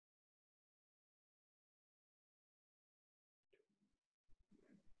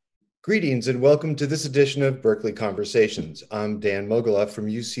Greetings and welcome to this edition of Berkeley Conversations. I'm Dan Mogulof from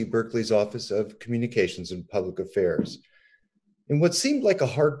UC Berkeley's Office of Communications and Public Affairs. In what seemed like a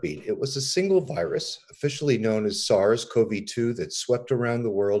heartbeat, it was a single virus, officially known as SARS-CoV-2, that swept around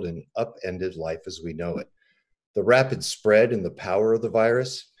the world and upended life as we know it. The rapid spread and the power of the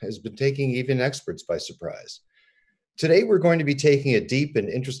virus has been taking even experts by surprise. Today, we're going to be taking a deep and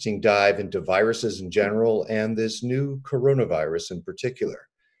interesting dive into viruses in general and this new coronavirus in particular.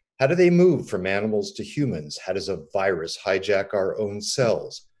 How do they move from animals to humans? How does a virus hijack our own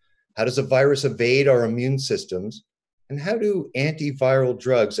cells? How does a virus evade our immune systems? And how do antiviral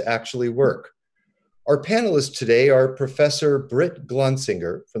drugs actually work? Our panelists today are Professor Britt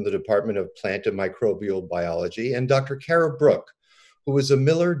Glaunsinger from the Department of Plant and Microbial Biology and Dr. Cara Brook, who is a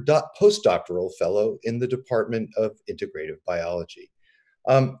Miller postdoctoral fellow in the Department of Integrative Biology.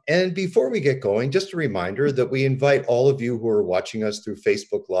 And before we get going, just a reminder that we invite all of you who are watching us through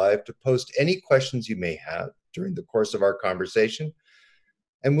Facebook Live to post any questions you may have during the course of our conversation,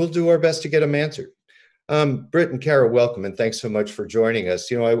 and we'll do our best to get them answered. Britt and Cara, welcome, and thanks so much for joining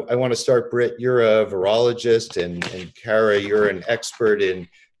us. I want to start, Britt, you're a virologist, and Cara, you're an expert in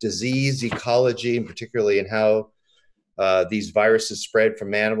disease ecology, and particularly in how these viruses spread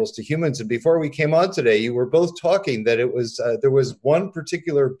from animals to humans. And before we came on today, you were both talking that there was one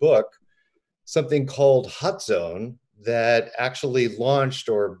particular book, something called Hot Zone, that actually launched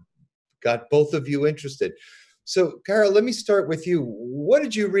or got both of you interested. So, Cara, let me start with you. What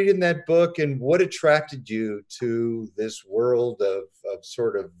did you read in that book, and what attracted you to this world of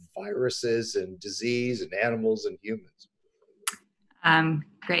sort of viruses and disease and animals and humans?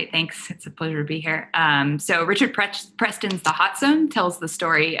 Great, thanks. It's a pleasure to be here. So Richard Preston's The Hot Zone tells the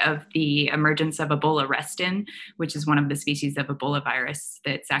story of the emergence of Ebola restin, which is one of the species of Ebola virus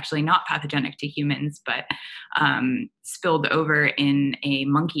that's actually not pathogenic to humans, but spilled over in a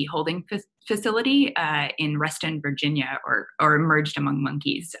monkey holding facility in Reston, Virginia, or emerged among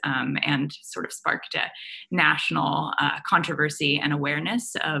monkeys, and sort of sparked a national controversy and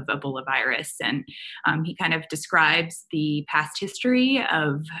awareness of Ebola virus. And he kind of describes the past history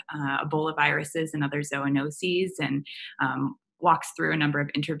of Ebola viruses and other zoonoses, and walks through a number of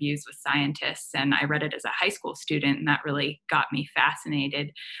interviews with scientists. And I read it as a high school student, and that really got me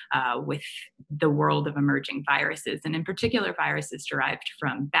fascinated with the world of emerging viruses, and in particular viruses derived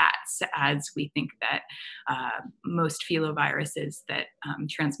from bats, as we think that most filoviruses that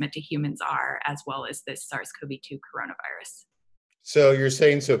transmit to humans are, as well as this SARS-CoV-2 coronavirus. So you're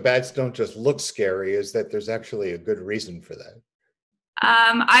saying so bats don't just look scary, is that there's actually a good reason for that?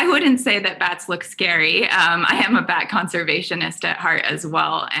 I wouldn't say that bats look scary. I am a bat conservationist at heart as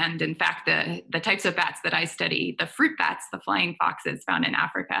well. And in fact, the types of bats that I study, the fruit bats, the flying foxes found in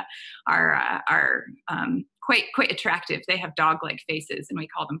Africa, are quite attractive. They have dog-like faces, and we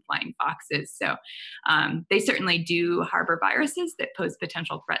call them flying foxes. So they certainly do harbor viruses that pose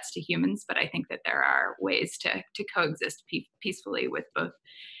potential threats to humans, but I think that there are ways to coexist peacefully with both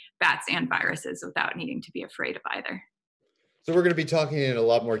bats and viruses without needing to be afraid of either. So we're going to be talking in a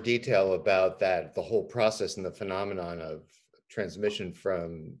lot more detail about that, the whole process and the phenomenon of transmission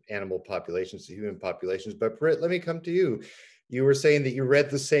from animal populations to human populations. But Britt, let me come to you. You were saying that you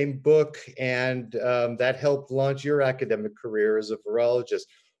read the same book, and that helped launch your academic career as a virologist.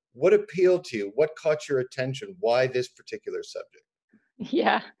 What appealed to you? What caught your attention? Why this particular subject?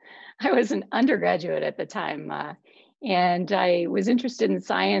 Yeah, I was an undergraduate at the time. And I was interested in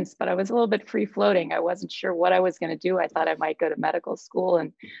science, but I was a little bit free floating. I wasn't sure what I was going to do. I thought I might go to medical school,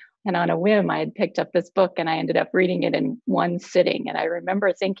 and on a whim, I had picked up this book, and I ended up reading it in one sitting. And I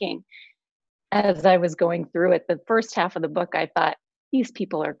remember thinking, as I was going through it, the first half of the book, I thought, these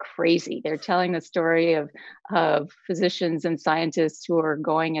people are crazy. They're telling the story of physicians and scientists who are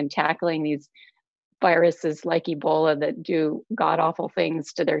going and tackling these viruses like Ebola that do god-awful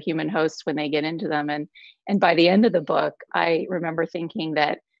things to their human hosts when they get into them. And by the end of the book, I remember thinking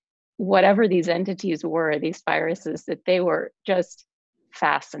that whatever these entities were, these viruses, that they were just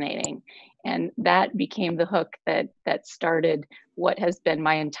fascinating. And that became the hook that started what has been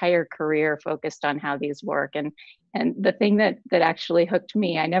my entire career focused on how these work. And the thing that actually hooked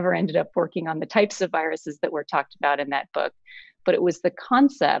me, I never ended up working on the types of viruses that were talked about in that book, but it was the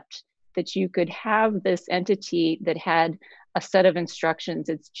concept that you could have this entity that had a set of instructions,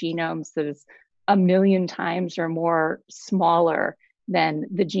 its genomes that is 1 million times or more smaller than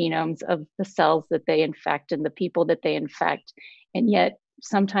the genomes of the cells that they infect and the people that they infect. And yet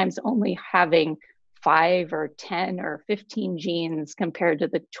sometimes only having 5 or 10 or 15 genes compared to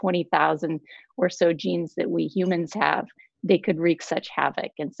the 20,000 or so genes that we humans have, they could wreak such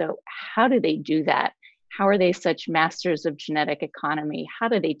havoc. And so how do they do that? How are they such masters of genetic economy? How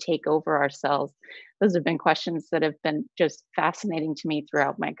do they take over our cells? Those have been questions that have been just fascinating to me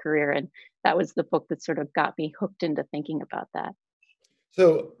throughout my career. And that was the book that sort of got me hooked into thinking about that.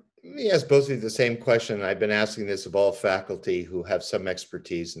 So let me ask both of you the same question. I've been asking this of all faculty who have some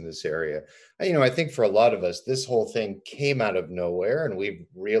expertise in this area. I think for a lot of us, this whole thing came out of nowhere, and we've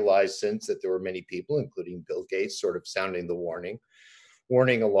realized since that there were many people, including Bill Gates, sort of sounding the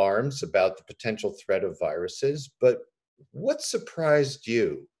warning alarms about the potential threat of viruses. But what surprised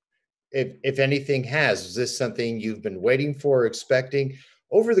you, if anything has? Is this something you've been waiting for, expecting?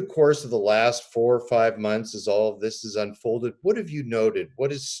 Over the course of the last 4 or 5 months, as all of this has unfolded, what have you noted?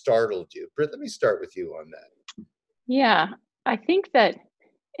 What has startled you? Britt, let me start with you on that. Yeah, I think that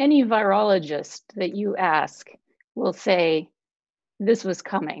any virologist that you ask will say, this was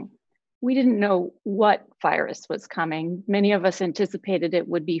coming. We didn't know what virus was coming. Many of us anticipated it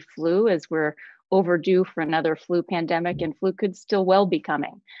would be flu, as we're overdue for another flu pandemic, and flu could still well be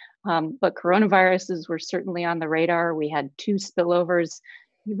coming. But coronaviruses were certainly on the radar. We had 2 spillovers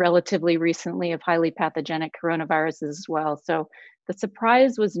relatively recently of highly pathogenic coronaviruses as well. So the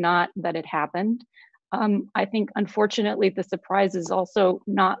surprise was not that it happened. I think, unfortunately, the surprise is also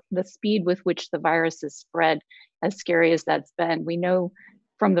not the speed with which the virus is spread, as scary as that's been. We know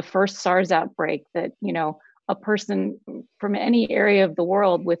from the first SARS outbreak that, a person from any area of the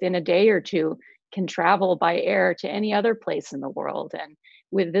world within a day or two can travel by air to any other place in the world. And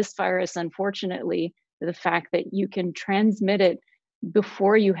with this virus, unfortunately, the fact that you can transmit it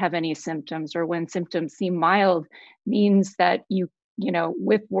before you have any symptoms or when symptoms seem mild means that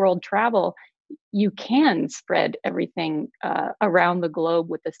with world travel, you can spread everything around the globe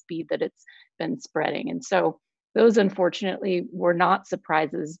with the speed that it's been spreading. And so those, unfortunately, were not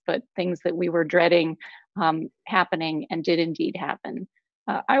surprises, but things that we were dreading happening and did indeed happen.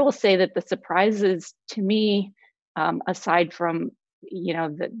 I will say that the surprises to me, aside from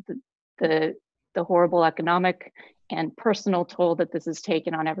the horrible economic and personal toll that this has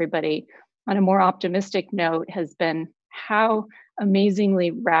taken on everybody, on a more optimistic note, has been how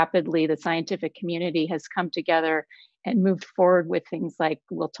amazingly rapidly the scientific community has come together and moved forward with things like,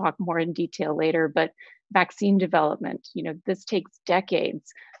 we'll talk more in detail later, but vaccine development. This takes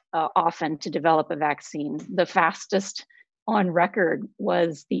decades often to develop a vaccine. The fastest on record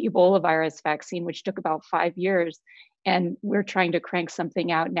was the Ebola virus vaccine, which took about 5 years. And we're trying to crank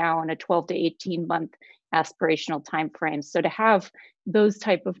something out now in a 12 to 18 month aspirational timeframe. So to have those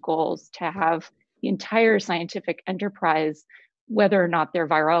type of goals, to have the entire scientific enterprise, whether or not they're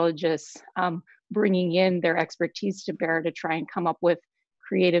virologists, bringing in their expertise to bear to try and come up with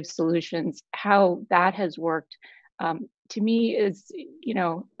creative solutions, how that has worked, to me is,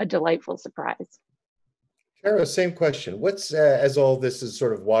 a delightful surprise. Cara, same question. What's, as all this has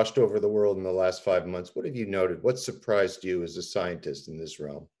sort of washed over the world in the last 5 months, what have you noted? What surprised you as a scientist in this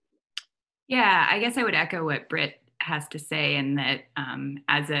realm? Yeah, I guess I would echo what Britt has to say, in that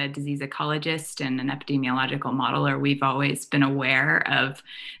as a disease ecologist and an epidemiological modeler, we've always been aware of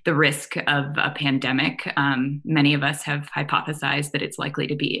the risk of a pandemic. Many of us have hypothesized that it's likely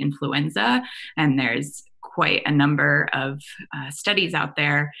to be influenza, and there's quite a number of studies out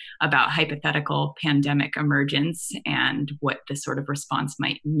there about hypothetical pandemic emergence and what the sort of response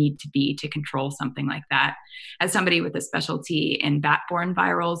might need to be to control something like that. As somebody with a specialty in bat-borne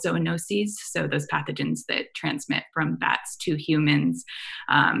viral zoonoses, so those pathogens that transmit from bats to humans,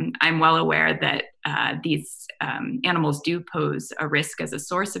 I'm well aware that these animals do pose a risk as a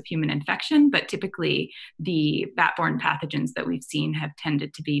source of human infection, but typically the bat-borne pathogens that we've seen have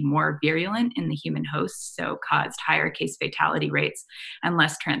tended to be more virulent in the human host, so caused higher case fatality rates and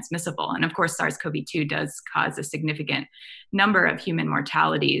less transmissible. And of course, SARS-CoV-2 does cause a significant number of human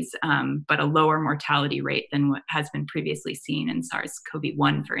mortalities, but a lower mortality rate than what has been previously seen in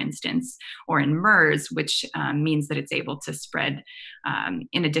SARS-CoV-1, for instance, or in MERS, which means that it's able to spread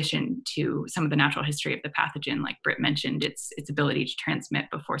in addition to some of the natural history of the pathogen, like Britt mentioned, its ability to transmit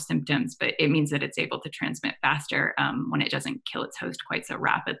before symptoms, but it means that it's able to transmit faster when it doesn't kill its host quite so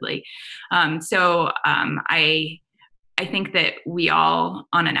rapidly. I think that we all,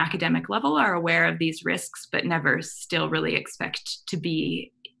 on an academic level, are aware of these risks, but never still really expect to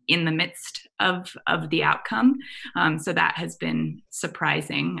be in the midst of the outcome. So that has been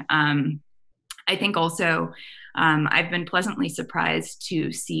surprising. I think also I've been pleasantly surprised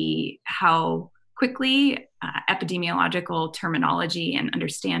to see how quickly epidemiological terminology and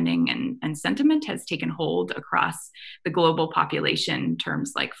understanding and sentiment has taken hold across the global population.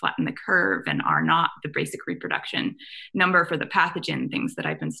 Terms like flatten the curve and R naught, the basic reproduction number for the pathogen, things that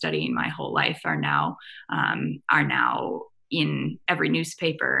I've been studying my whole life, are now in every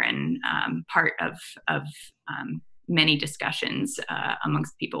newspaper and part of many discussions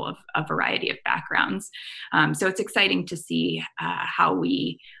amongst people of a variety of backgrounds. So it's exciting to see how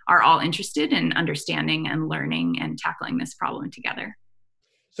we are all interested in understanding and learning and tackling this problem together.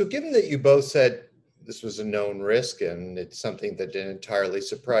 So given that you both said this was a known risk and it's something that didn't entirely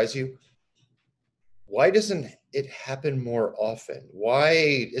surprise you, why doesn't it happen more often?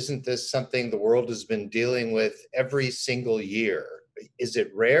 Why isn't this something the world has been dealing with every single year? Is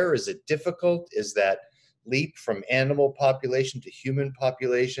it rare? Is it difficult? Is that leap from animal population to human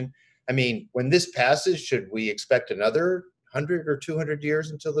population? I mean, when this passes, should we expect another 100 or 200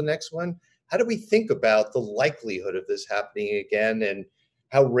 years until the next one? How do we think about the likelihood of this happening again? And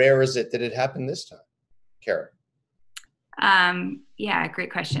how rare is it that it happened this time? Cara. Yeah,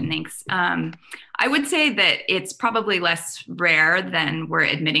 great question. Thanks. I would say that it's probably less rare than we're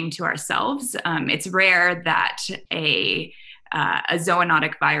admitting to ourselves. It's rare that a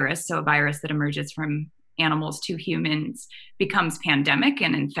zoonotic virus, so a virus that emerges from animals to humans, becomes pandemic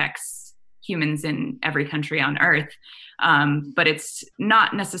and infects humans in every country on Earth. But it's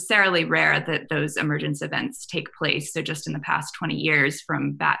not necessarily rare that those emergence events take place. So just in the past 20 years,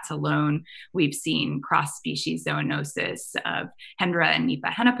 from bats alone, we've seen cross-species zoonosis of Hendra and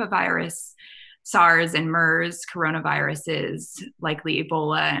Nipah henipavirus, SARS and MERS coronaviruses, likely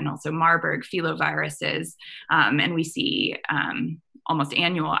Ebola, and also Marburg filoviruses. And we see almost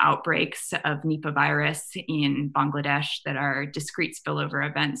annual outbreaks of Nipah virus in Bangladesh that are discrete spillover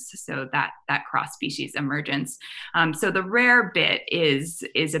events, so that cross-species emergence. So the rare bit is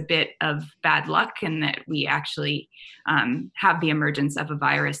a bit of bad luck in that we actually have the emergence of a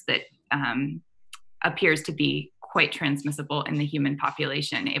virus that appears to be quite transmissible in the human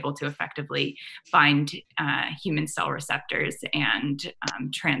population, able to effectively bind human cell receptors and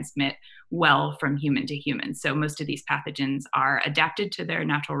transmit well from human to human. So most of these pathogens are adapted to their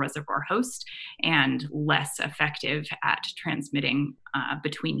natural reservoir host and less effective at transmitting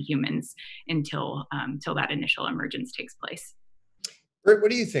between humans until that initial emergence takes place. Britt,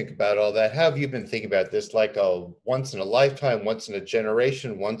 what do you think about all that? How have you been thinking about this? Like a once in a lifetime, once in a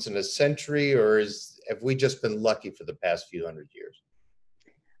generation, once in a century, or have we just been lucky for the past few hundred years?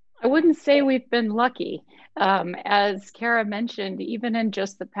 I wouldn't say we've been lucky. As Cara mentioned, even in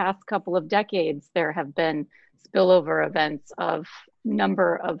just the past couple of decades, there have been spillover events of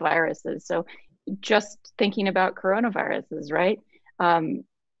number of viruses. So just thinking about coronaviruses, right?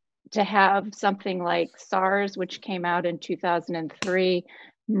 To have something like SARS, which came out in 2003,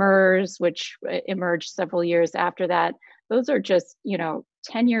 MERS, which emerged several years after that, those are just,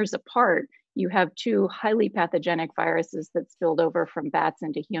 10 years apart. You have two highly pathogenic viruses that spilled over from bats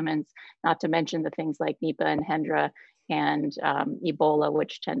into humans, not to mention the things like Nipah and Hendra and Ebola,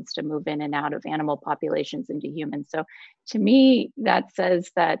 which tends to move in and out of animal populations into humans. So to me, that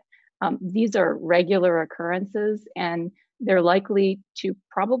says that these are regular occurrences, and they're likely to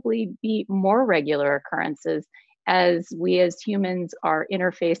probably be more regular occurrences as we as humans are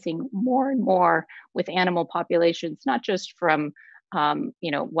interfacing more and more with animal populations, not just from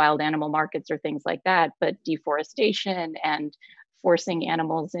wild animal markets or things like that, but deforestation and forcing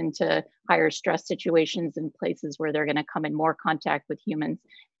animals into higher stress situations in places where they're going to come in more contact with humans.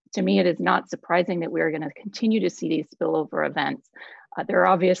 To me, it is not surprising that we are going to continue to see these spillover events. There are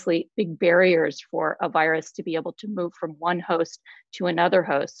obviously big barriers for a virus to be able to move from one host to another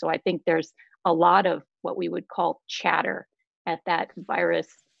host. So I think there's a lot of what we would call chatter at that virus,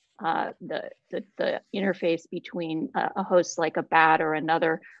 the interface between a host like a bat or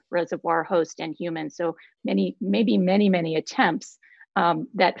another reservoir host and humans. So many attempts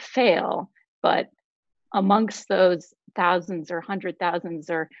that fail, but amongst those thousands or 100,000s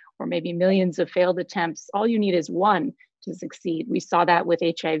or maybe millions of failed attempts, all you need is one to succeed. We saw that with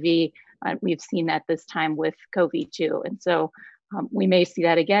HIV. We've seen that this time with COVID-2. And so we may see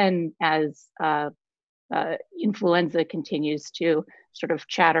that again as influenza continues to sort of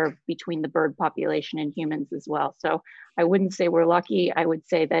chatter between the bird population and humans as well. So I wouldn't say we're lucky. I would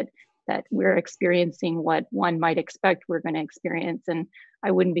say that we're experiencing what one might expect we're going to experience. And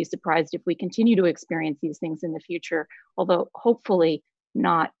I wouldn't be surprised if we continue to experience these things in the future, although hopefully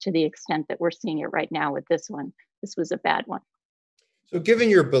not to the extent that we're seeing it right now with this one. This was a bad one. So given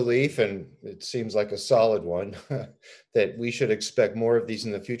your belief, and it seems like a solid one, that we should expect more of these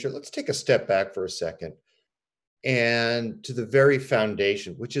in the future, let's take a step back for a second and to the very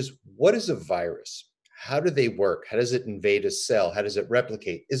foundation, which is, what is a virus? How do they work? How does it invade a cell? How does it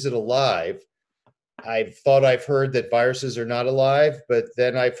replicate? Is it alive? I've heard that viruses are not alive, but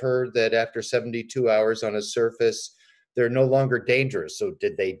then I've heard that after 72 hours on a surface, they're no longer dangerous. So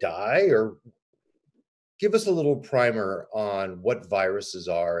did they die, or give us a little primer on what viruses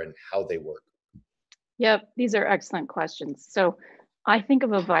are and how they work. Yep, these are excellent questions. So I think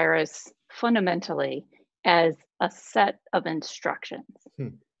of a virus fundamentally as a set of instructions,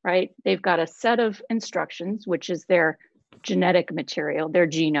 right? They've got a set of instructions, which is their genetic material, their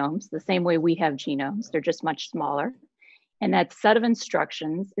genomes, the same way we have genomes, they're just much smaller. And that set of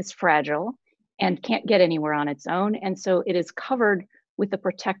instructions is fragile and can't get anywhere on its own. And so it is covered with a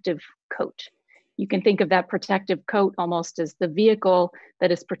protective coat. You can think of that protective coat almost as the vehicle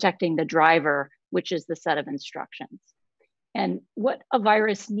that is protecting the driver, which is the set of instructions. And what a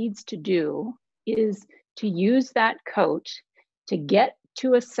virus needs to do is to use that coat to get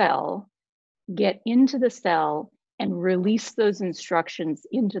to a cell, get into the cell, and release those instructions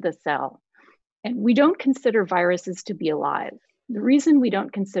into the cell. And we don't consider viruses to be alive. The reason we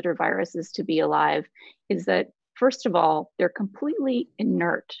don't consider viruses to be alive is that, first of all, they're completely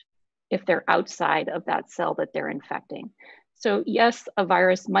inert if they're outside of that cell that they're infecting. So yes, a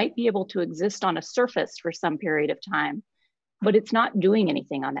virus might be able to exist on a surface for some period of time, but it's not doing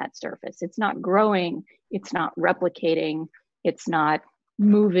anything on that surface. It's not growing, it's not replicating, it's not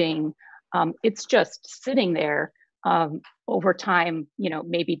moving. It's just sitting there over time,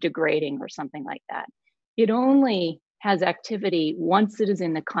 maybe degrading or something like that. It only has activity once it is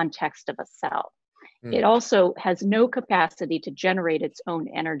in the context of a cell. It also has no capacity to generate its own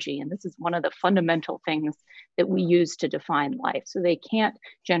energy. And this is one of the fundamental things that we use to define life. So they can't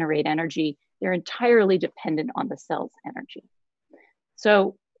generate energy. They're entirely dependent on the cell's energy.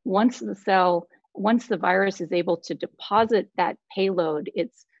 So once the virus is able to deposit that payload,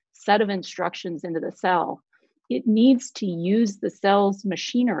 its set of instructions into the cell, it needs to use the cell's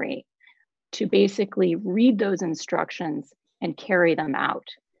machinery to basically read those instructions and carry them out.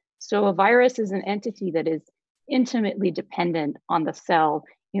 So a virus is an entity that is intimately dependent on the cell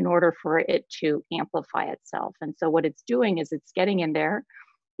in order for it to amplify itself. And so what it's doing is it's getting in there,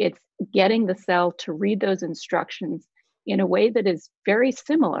 it's getting the cell to read those instructions in a way that is very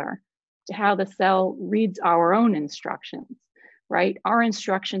similar to how the cell reads our own instructions, right? Our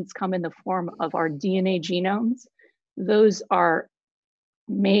instructions come in the form of our DNA genomes. Those are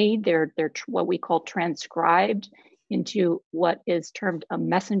made, they're what we call transcribed into what is termed a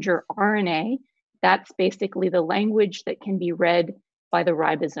messenger RNA. That's basically the language that can be read by the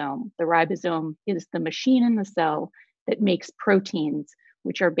ribosome. The ribosome is the machine in the cell that makes proteins,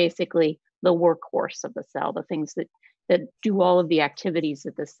 which are basically the workhorse of the cell, the things that do all of the activities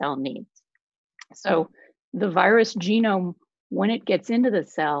that the cell needs. So the virus genome, when it gets into the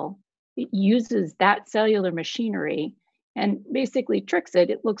cell, it uses that cellular machinery and basically tricks it.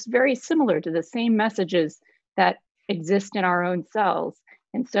 It looks very similar to the same messages that exist in our own cells.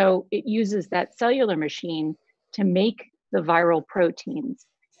 And so it uses that cellular machine to make the viral proteins.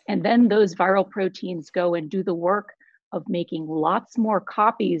 And then those viral proteins go and do the work of making lots more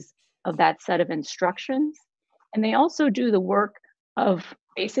copies of that set of instructions. And they also do the work of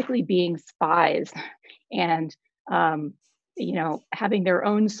basically being spies and having their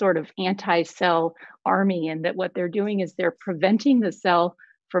own sort of anti-cell army, and that what they're doing is they're preventing the cell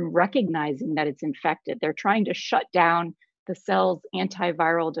from recognizing that it's infected. They're trying to shut down the cell's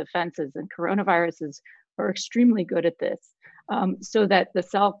antiviral defenses, and coronaviruses are extremely good at this, so that the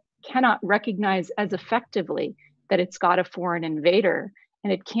cell cannot recognize as effectively that it's got a foreign invader,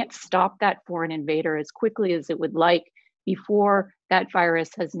 and it can't stop that foreign invader as quickly as it would like before that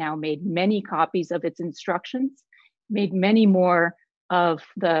virus has now made many copies of its instructions, made many more of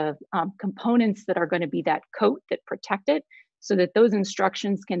the components that are going to be that coat that protect it, so that those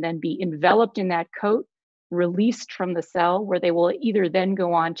instructions can then be enveloped in that coat, released from the cell, where they will either then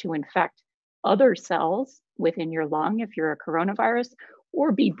go on to infect other cells within your lung if you're a coronavirus,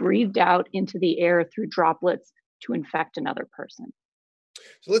 or be breathed out into the air through droplets to infect another person.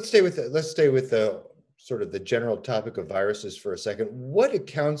 So let's stay with the sort of the general topic of viruses for a second. What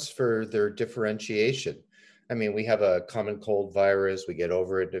accounts for their differentiation? I mean, we have a common cold virus, we get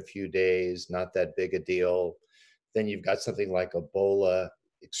over it in a few days, not that big a deal. Then you've got something like Ebola,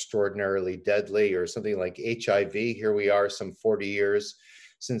 extraordinarily deadly, or something like HIV. Here we are some 40 years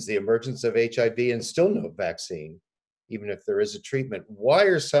since the emergence of HIV and still no vaccine, even if there is a treatment. Why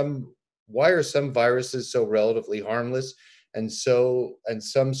are some viruses so relatively harmless and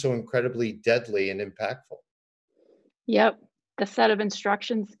some so incredibly deadly and impactful? Yep, the set of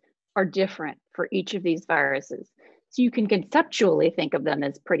instructions are different for each of these viruses. So you can conceptually think of them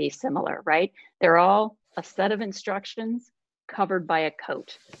as pretty similar, right? They're all a set of instructions covered by a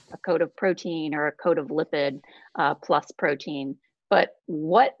coat of protein or a coat of lipid plus protein. But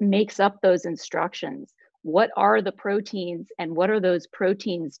what makes up those instructions? What are the proteins, and what are those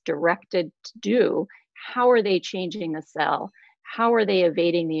proteins directed to do? how are they changing the cell? How are they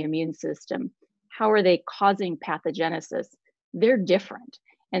evading the immune system? How are they causing pathogenesis? They're different.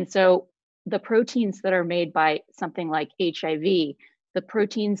 And so the proteins that are made by something like HIV, the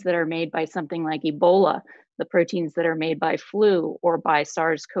proteins that are made by something like Ebola, the proteins that are made by flu or by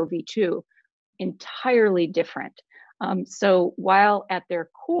SARS-CoV-2, entirely different. So while at their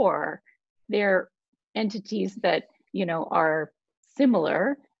core, they're entities that, are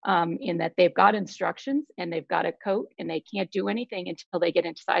similar in that they've got instructions and they've got a coat and they can't do anything until they get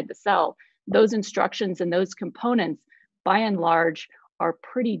inside the cell. Those instructions and those components, by and large, are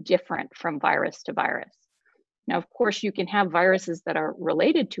pretty different from virus to virus. Now, of course, you can have viruses that are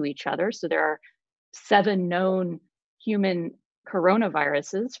related to each other. So there are 7 known human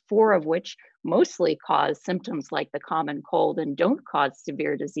coronaviruses, 4 of which mostly cause symptoms like the common cold and don't cause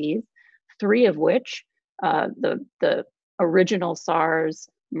severe disease, 3 of which, the original SARS,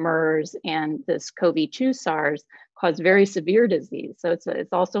 MERS, and this COVID-2 SARS, cause very severe disease. So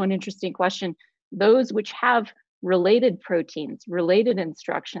it's also an interesting question. Those which have related proteins, related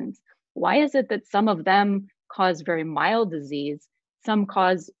instructions, why is it that some of them cause very mild disease, some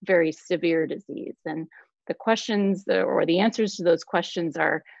cause very severe disease? And the questions or the answers to those questions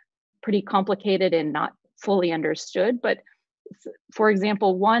are pretty complicated and not fully understood. But for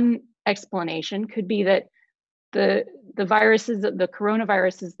example, one explanation could be that the viruses, the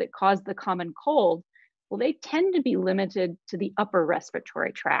coronaviruses that cause the common cold, well, they tend to be limited to the upper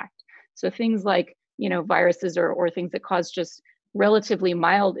respiratory tract. So things like, viruses or things that cause just relatively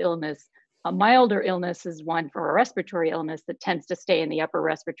mild illness. A milder illness is one for a respiratory illness that tends to stay in the upper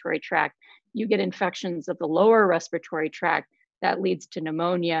respiratory tract. You get infections of the lower respiratory tract that leads to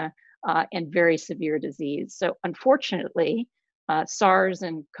pneumonia and very severe disease. So unfortunately, SARS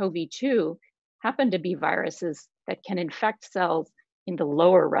and COVID-2 happen to be viruses that can infect cells in the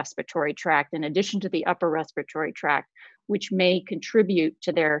lower respiratory tract in addition to the upper respiratory tract, which may contribute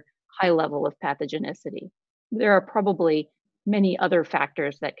to their high level of pathogenicity. There are probably many other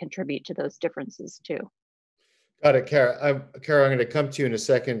factors that contribute to those differences too. Got it, Cara. Cara, I'm going to come to you in a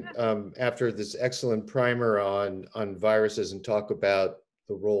second after this excellent primer on viruses and talk about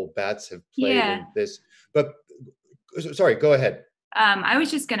the role bats have played in this. But sorry, go ahead. I was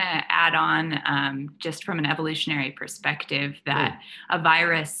just going to add on, just from an evolutionary perspective, that a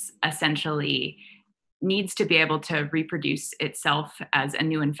virus essentially needs to be able to reproduce itself as a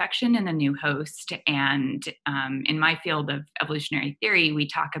new infection in a new host. And in my field of evolutionary theory, we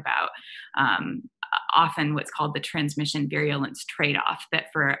talk about often what's called the transmission virulence trade-off, that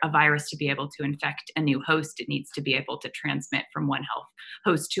for a virus to be able to infect a new host, it needs to be able to transmit from one health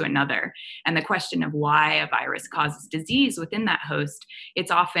host to another. And the question of why a virus causes disease within that host,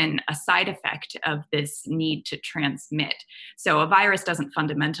 it's often a side effect of this need to transmit. So a virus doesn't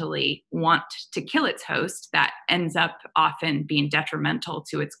fundamentally want to kill its host. That ends up often being detrimental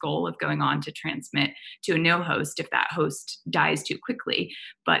to its goal of going on to transmit to a new host if that host dies too quickly.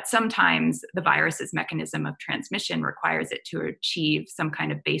 But sometimes the virus's mechanism of transmission requires it to achieve some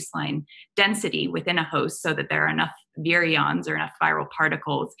kind of baseline density within a host so that there are enough virions or enough viral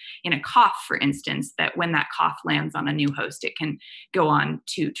particles in a cough, for instance, that when that cough lands on a new host, it can go on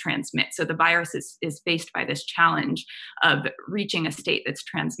to transmit. So the virus is faced by this challenge of reaching a state that's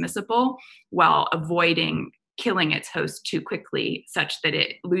transmissible while avoiding killing its host too quickly such that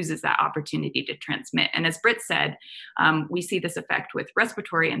it loses that opportunity to transmit. And as Britt said, we see this effect with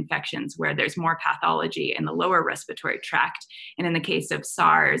respiratory infections where there's more pathology in the lower respiratory tract. And in the case of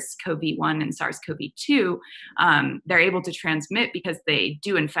SARS-CoV-1 and SARS-CoV-2, they're able to transmit because they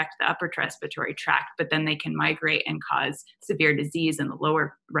do infect the upper respiratory tract, but then they can migrate and cause severe disease in the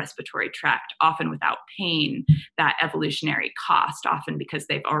lower respiratory tract, often without paying that evolutionary cost, often because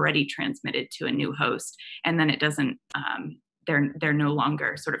they've already transmitted to a new host. And then it doesn't, they're no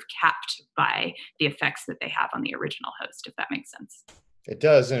longer sort of capped by the effects that they have on the original host, if that makes sense. It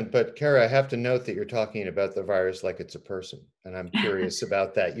doesn't, but Cara, I have to note that you're talking about the virus like it's a person, and I'm curious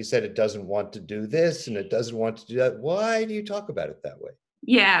about that. You said it doesn't want to do this and it doesn't want to do that. Why do you talk about it that way?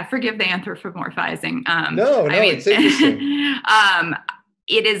 Yeah, forgive the anthropomorphizing. No, it's interesting.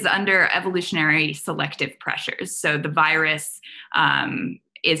 It is under evolutionary selective pressures. So the virus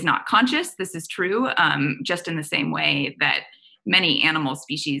is not conscious. This is true, just in the same way that many animal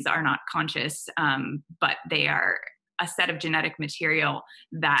species are not conscious, but they are a set of genetic material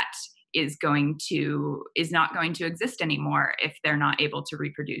that is not going to exist anymore if they're not able to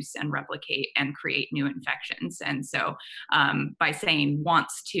reproduce and replicate and create new infections. And so by saying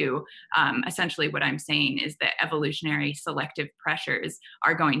wants to, essentially what I'm saying is that evolutionary selective pressures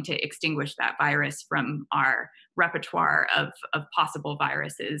are going to extinguish that virus from our repertoire of possible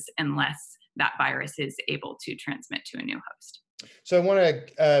viruses unless that virus is able to transmit to a new host. So I want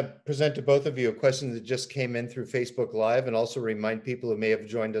to present to both of you a question that just came in through Facebook Live, and also remind people who may have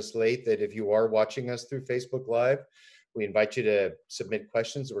joined us late that if you are watching us through Facebook Live, we invite you to submit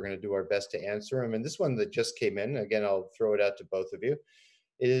questions. We're going to do our best to answer them. And this one that just came in, again, I'll throw it out to both of you,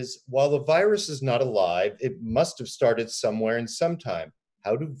 is while the virus is not alive, it must have started somewhere and sometime.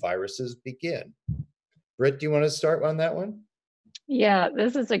 How do viruses begin? Britt, do you want to start on that one? Yeah,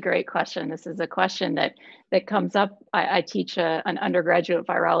 this is a great question. This is a question that comes up. I teach an undergraduate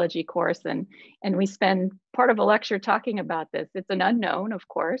virology course, and we spend part of a lecture talking about this. It's an unknown, of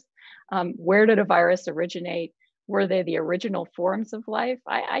course. Where did a virus originate? Were they the original forms of life?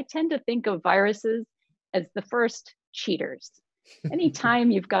 I tend to think of viruses as the first cheaters.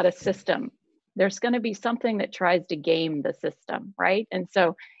 Anytime you've got a system, there's going to be something that tries to game the system, right? And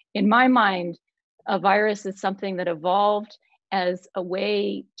so in my mind, a virus is something that evolved as a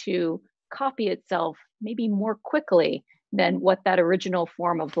way to copy itself maybe more quickly than what that original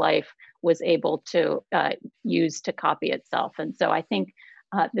form of life was able to use to copy itself. And so I think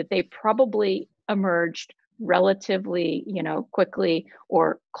that they probably emerged relatively, quickly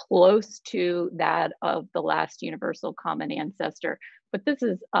or close to that of the last universal common ancestor. But this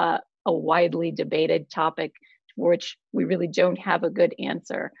is a widely debated topic for which we really don't have a good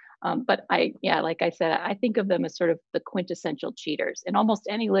answer. But like I said, I think of them as sort of the quintessential cheaters. In almost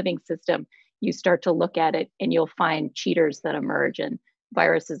any living system, you start to look at it and you'll find cheaters that emerge, and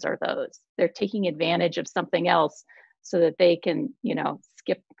viruses are those. They're taking advantage of something else so that they can,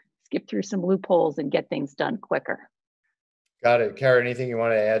 skip through some loopholes and get things done quicker. Got it. Cara, anything you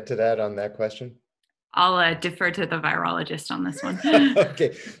want to add to that on that question? I'll defer to the virologist on this one.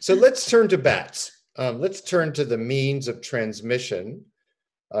 Okay, so let's turn to bats. Let's turn to the means of transmission.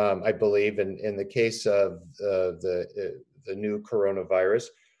 I believe in the case of the new coronavirus,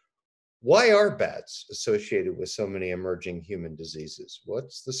 why are bats associated with so many emerging human diseases?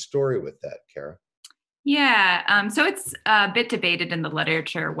 What's the story with that, Cara? Yeah, so it's a bit debated in the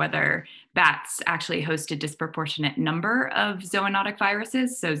literature whether bats actually host a disproportionate number of zoonotic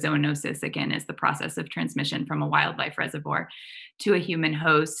viruses. So zoonosis, again, is the process of transmission from a wildlife reservoir to a human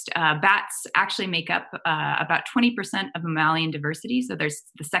host. Bats actually make up about 20% of mammalian diversity. So there's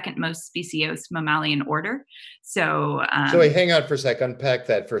the second most speciose mammalian order. So wait, hang on for a sec. Unpack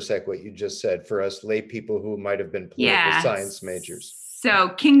that for a sec, what you just said, for us lay people who might have been political science majors. So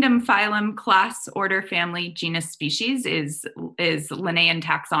kingdom, phylum, class, order, family, genus, species is Linnaean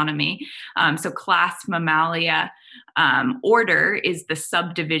taxonomy. So class, Mammalia, order is the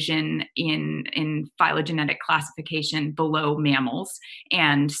subdivision in phylogenetic classification below mammals.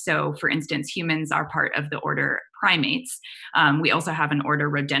 And so, for instance, humans are part of the order primates. We also have an order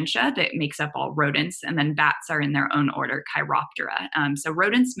Rodentia that makes up all rodents, and then bats are in their own order, Chiroptera. So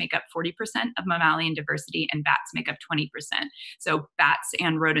rodents make up 40% of mammalian diversity, and bats make up 20%. So bats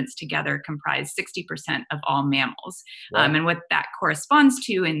and rodents together comprise 60% of all mammals. Wow. And what that corresponds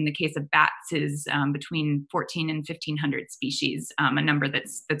to in the case of bats is between 14 and 1,500 species, a number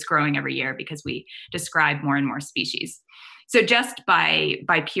that's growing every year because we describe more and more species. So just by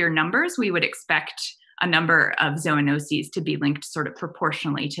pure numbers, we would expect a number of zoonoses to be linked sort of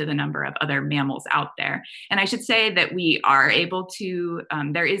proportionally to the number of other mammals out there. And I should say that we are able to,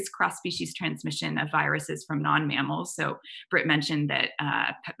 there is cross-species transmission of viruses from non-mammals. So Britt mentioned that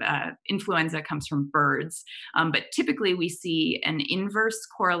influenza comes from birds, but typically we see an inverse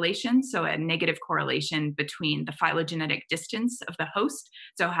correlation, so a negative correlation between the phylogenetic distance of the host,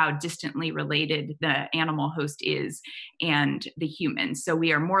 so how distantly related the animal host is, and the human. So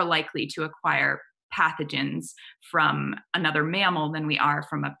we are more likely to acquire pathogens from another mammal than we are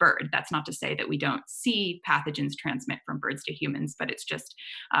from a bird. That's not to say that we don't see pathogens transmit from birds to humans, but it's just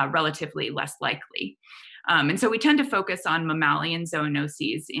relatively less likely. And so we tend to focus on mammalian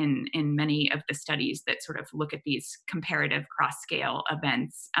zoonoses in many of the studies that sort of look at these comparative cross-scale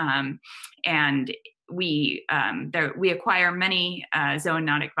events. And we acquire many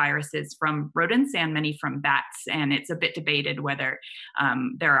zoonotic viruses from rodents and many from bats, and it's a bit debated whether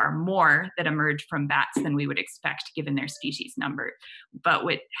there are more that emerge from bats than we would expect given their species number. But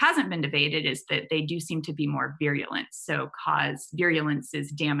what hasn't been debated is that they do seem to be more virulent, so cause virulence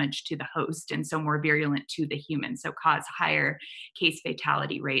is damage to the host, and so more virulent to the human, so cause higher case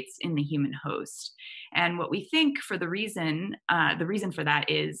fatality rates in the human host. And what we think for the reason for that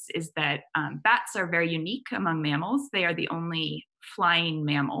is that bats are very unique among mammals. They are the only flying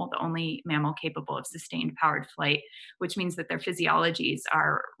mammal, the only mammal capable of sustained powered flight, which means that their physiologies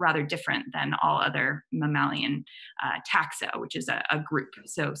are rather different than all other mammalian taxa, which is a group,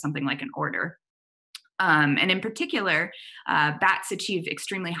 so something like an order. And in particular, bats achieve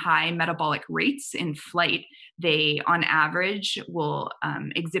extremely high metabolic rates in flight. They, on average, will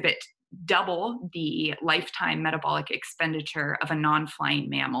exhibit double the lifetime metabolic expenditure of a non-flying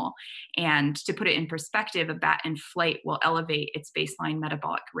mammal. And to put it in perspective, a bat in flight will elevate its baseline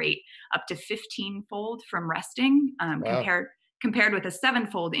metabolic rate up to 15-fold from resting, Wow. compared with a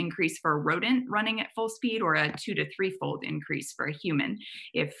 7-fold increase for a rodent running at full speed, or a 2 to 3-fold increase for a human.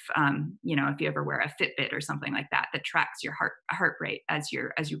 If if you ever wear a Fitbit or something like that tracks your heart rate as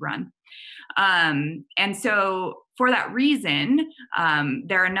you run. And so for that reason,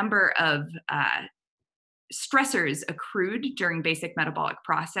 there are a number of stressors accrued during basic metabolic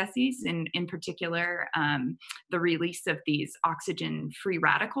processes, in particular, the release of these oxygen free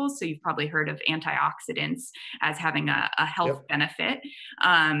radicals. So you've probably heard of antioxidants as having a health Yep. benefit.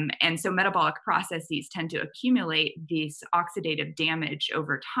 And so metabolic processes tend to accumulate this oxidative damage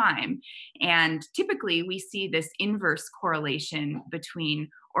over time. And typically we see this inverse correlation between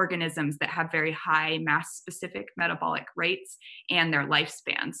organisms that have very high mass specific metabolic rates and their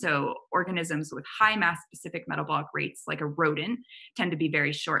lifespan. So organisms with high mass specific metabolic rates, like a rodent, tend to be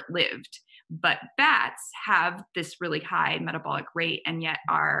very short lived. But bats have this really high metabolic rate and yet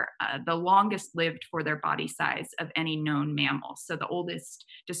are the longest lived for their body size of any known mammal. So the oldest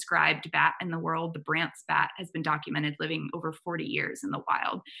described bat in the world, the Brandt's bat, has been documented living over 40 years in the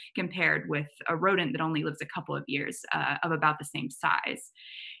wild, compared with a rodent that only lives a couple of years, of about the same size.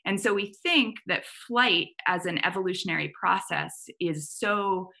 And so we think that flight as an evolutionary process is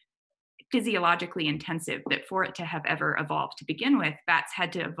so physiologically intensive that for it to have ever evolved to begin with, bats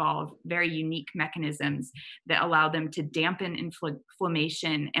had to evolve very unique mechanisms that allow them to dampen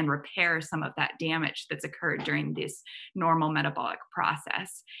inflammation and repair some of that damage that's occurred during this normal metabolic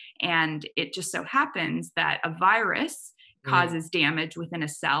process. And it just so happens that a virus Mm. causes damage within a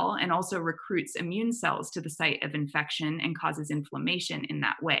cell and also recruits immune cells to the site of infection and causes inflammation in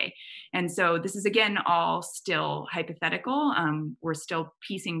that way. And so this is, again, all still hypothetical. We're still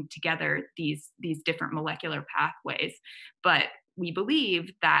piecing together these different molecular pathways, but we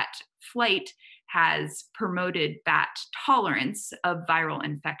believe that flight has promoted bat tolerance of viral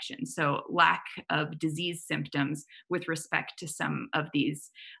infection, so lack of disease symptoms with respect to some of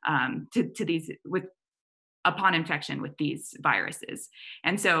these, to these with upon infection with these viruses.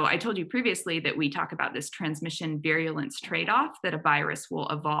 And so I told you previously that we talk about this transmission virulence trade-off, that a virus will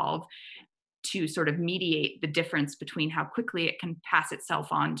evolve to sort of mediate the difference between how quickly it can pass itself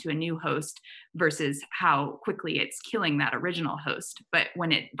on to a new host versus how quickly it's killing that original host. But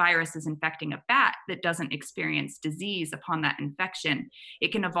when virus is infecting a bat that doesn't experience disease upon that infection,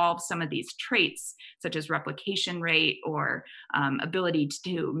 it can evolve some of these traits, such as replication rate or ability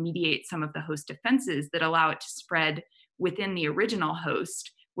to mediate some of the host defenses that allow it to spread within the original host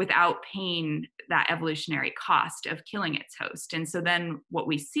without paying that evolutionary cost of killing its host. And so then what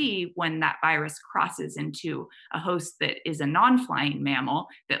we see when that virus crosses into a host that is a non-flying mammal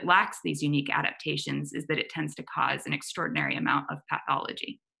that lacks these unique adaptations is that it tends to cause an extraordinary amount of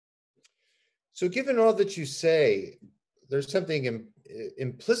pathology. So, given all that you say, there's something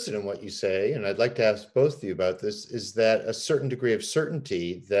implicit in what you say, and I'd like to ask both of you about this, is that a certain degree of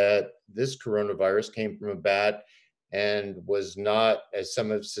certainty that this coronavirus came from a bat and was not, as some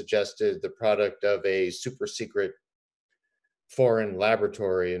have suggested, the product of a super secret foreign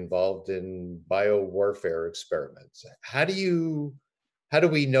laboratory involved in biowarfare experiments. How do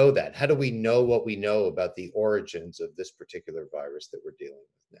we know that? How do we know what we know about the origins of this particular virus that we're dealing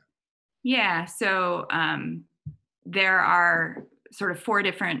with now? Yeah, so there are sort of 4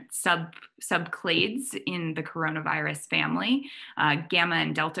 different subclades in the coronavirus family. Gamma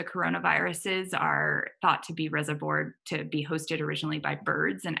and Delta coronaviruses are thought to be reservoir to be hosted originally by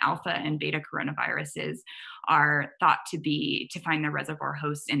birds, and Alpha and Beta coronaviruses are thought to find their reservoir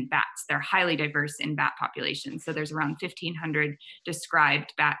hosts in bats. They're highly diverse in bat populations. So there's around 1,500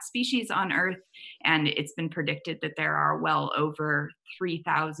 described bat species on Earth, and it's been predicted that there are well over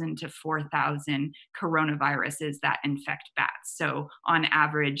 3,000 to 4,000 coronaviruses that infect bats. So on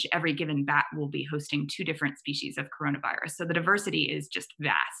average, every given bat will be hosting 2 different species of coronavirus. So the diversity is just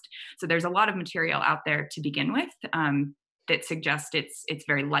vast. So there's a lot of material out there to begin with that suggests it's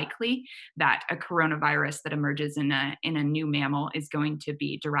very likely that a coronavirus that emerges in a new mammal is going to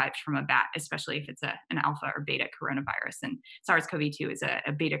be derived from a bat, especially if it's an alpha or beta coronavirus. And SARS-CoV-2 is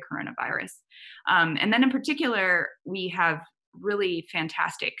a beta coronavirus. And then in particular, we have really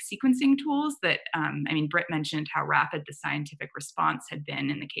fantastic sequencing tools that, I mean, Britt mentioned how rapid the scientific response had been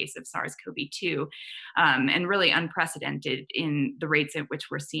in the case of SARS-CoV-2, and really unprecedented in the rates at which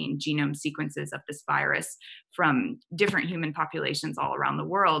we're seeing genome sequences of this virus from different human populations all around the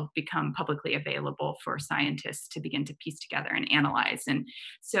world become publicly available for scientists to begin to piece together and analyze. And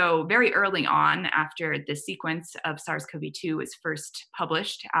so very early on, after the sequence of SARS-CoV-2 was first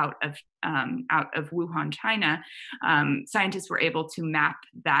published out of Wuhan, China, scientists were able to map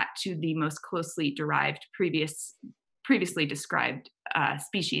that to the most closely derived previously described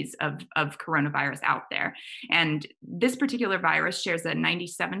species of coronavirus out there. And this particular virus shares a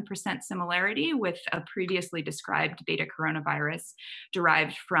 97% similarity with a previously described beta coronavirus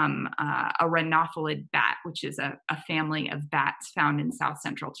derived from a rhinophyllid bat, which is a family of bats found in South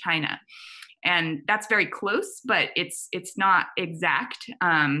Central China. And that's very close, but it's not exact.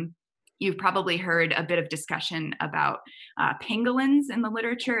 You've probably heard a bit of discussion about pangolins in the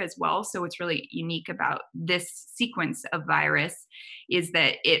literature as well. So what's really unique about this sequence of virus is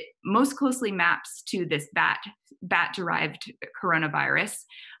that it most closely maps to this bat-derived coronavirus,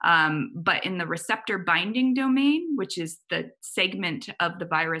 but in the receptor binding domain, which is the segment of the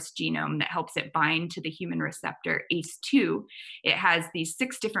virus genome that helps it bind to the human receptor ACE2, it has these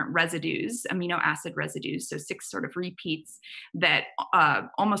 6 different residues, amino acid residues, so 6 sort of repeats that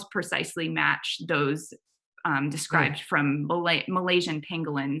almost precisely match those described from Malaysian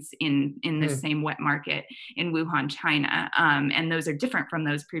pangolins in the same wet market in Wuhan, China. And those are different from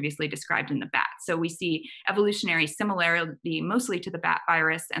those previously described in the bat. So we see evolutionary similarity mostly to the bat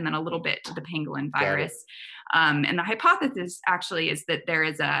virus and then a little bit to the pangolin virus. And the hypothesis actually is that there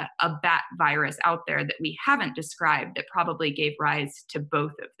is a bat virus out there that we haven't described that probably gave rise to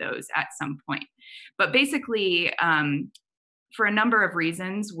both of those at some point. But basically, for a number of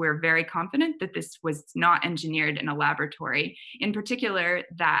reasons, we're very confident that this was not engineered in a laboratory. In particular,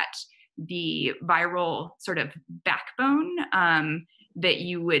 that the viral sort of backbone that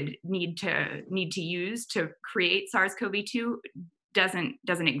you would need to use to create SARS-CoV-2 doesn't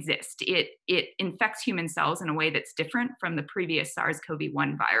exist. It infects human cells in a way that's different from the previous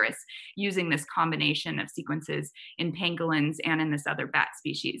SARS-CoV-1 virus, using this combination of sequences in pangolins and in this other bat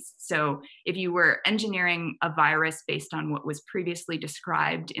species. So if you were engineering a virus based on what was previously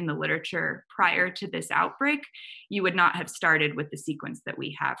described in the literature prior to this outbreak, you would not have started with the sequence that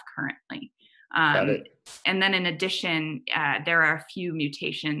we have currently. And then in addition, there are a few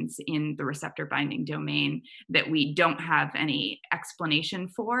mutations in the receptor binding domain that we don't have any explanation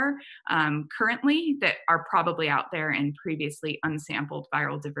for currently that are probably out there in previously unsampled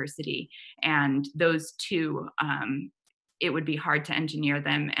viral diversity. And those two, it would be hard to engineer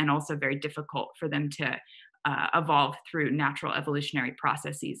them and also very difficult for them to evolve through natural evolutionary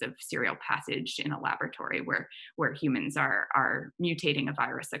processes of serial passage in a laboratory where humans are mutating a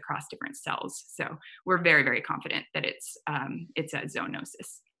virus across different cells. So we're very, very confident that it's a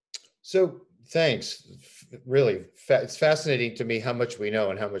zoonosis. So thanks. Really, it's fascinating to me how much we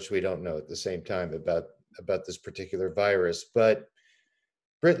know and how much we don't know at the same time about this particular virus. But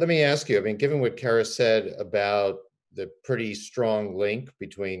Britt, let me ask you, I mean, given what Cara said about the pretty strong link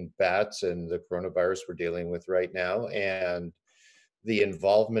between bats and the coronavirus we're dealing with right now, and the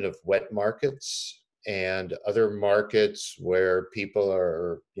involvement of wet markets and other markets where people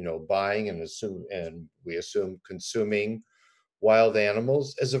are, buying and we assume consuming wild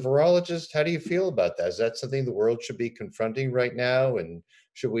animals. As a virologist, how do you feel about that? Is that something the world should be confronting right now? And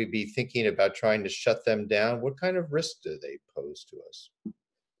should we be thinking about trying to shut them down? What kind of risk do they pose to us?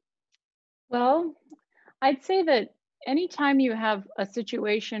 Well, I'd say that anytime you have a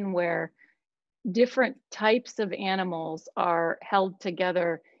situation where different types of animals are held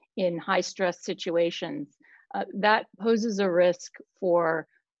together in high stress situations, that poses a risk for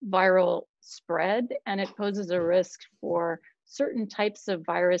viral spread, and it poses a risk for certain types of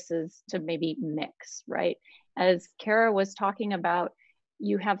viruses to maybe mix, right? As Cara was talking about,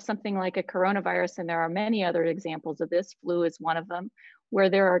 you have something like a coronavirus, and there are many other examples of this. Flu is one of them,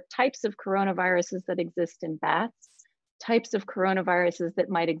 where there are types of coronaviruses that exist in bats, types of coronaviruses that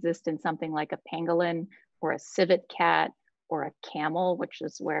might exist in something like a pangolin or a civet cat or a camel, which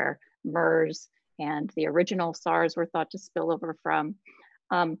is where MERS and the original SARS were thought to spill over from.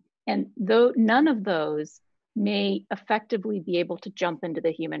 And though none of those may effectively be able to jump into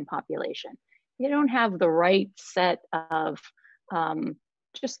the human population, they don't have the right set of,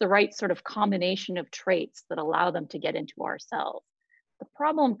 just the right sort of combination of traits that allow them to get into our cells. The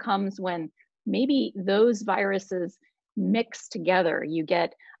problem comes when maybe those viruses mix together. You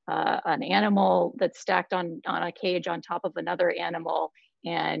get an animal that's stacked on a cage on top of another animal,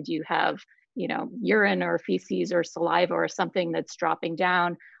 and you have urine or feces or saliva or something that's dropping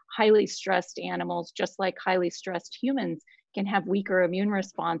down. Highly stressed animals, just like highly stressed humans, can have weaker immune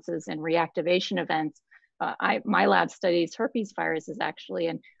responses and reactivation events. My lab studies herpes viruses actually,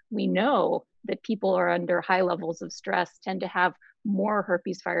 and we know that people are under high levels of stress tend to have more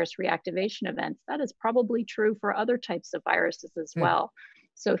herpes virus reactivation events. That is probably true for other types of viruses as well.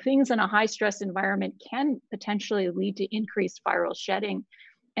 So things in a high stress environment can potentially lead to increased viral shedding.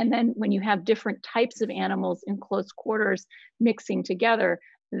 And then when you have different types of animals in close quarters mixing together,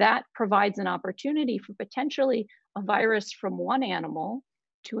 that provides an opportunity for potentially a virus from one animal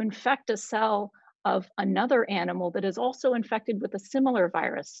to infect a cell of another animal that is also infected with a similar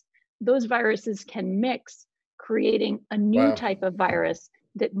virus. Those viruses can mix, creating a new type of virus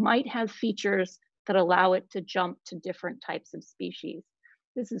that might have features that allow it to jump to different types of species.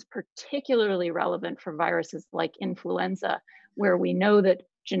 This is particularly relevant for viruses like influenza, where we know that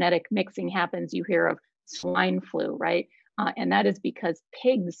genetic mixing happens. You hear of swine flu, right? And that is because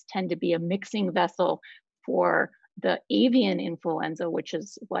pigs tend to be a mixing vessel for the avian influenza, which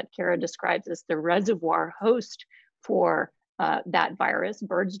is what Cara describes as the reservoir host for that virus.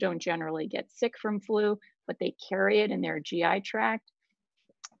 Birds don't generally get sick from flu, but they carry it in their GI tract.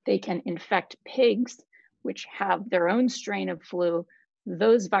 They can infect pigs, which have their own strain of flu.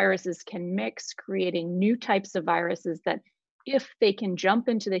 Those viruses can mix, creating new types of viruses that, if they can jump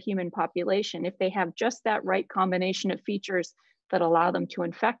into the human population, if they have just that right combination of features that allow them to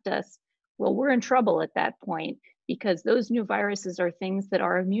infect us, well, we're in trouble at that point, because those new viruses are things that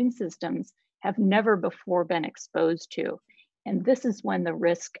our immune systems have never before been exposed to. And this is when the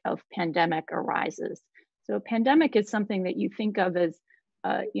risk of pandemic arises. So a pandemic is something that you think of as,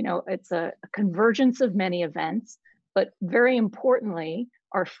 it's a convergence of many events, but very importantly,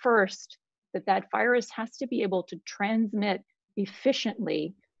 are first, that virus has to be able to transmit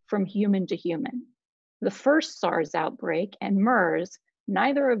efficiently from human to human. The first SARS outbreak and MERS,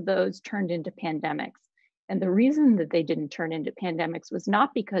 neither of those turned into pandemics. And the reason that they didn't turn into pandemics was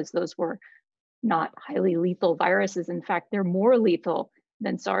not because those were not highly lethal viruses. In fact, they're more lethal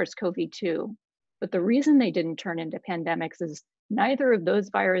than SARS-CoV-2. But the reason they didn't turn into pandemics is neither of those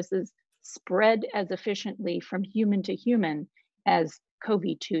viruses spread as efficiently from human to human as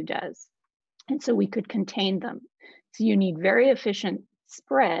COVID-2 does. And so we could contain them. So you need very efficient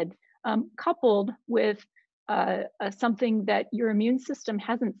spread coupled with something that your immune system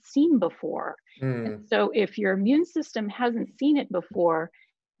hasn't seen before. And so if your immune system hasn't seen it before,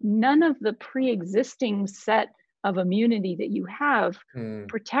 none of the pre-existing set of immunity that you have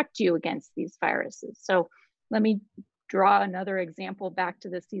protect you against these viruses. So let me draw another example back to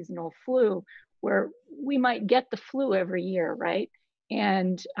the seasonal flu, where we might get the flu every year, right?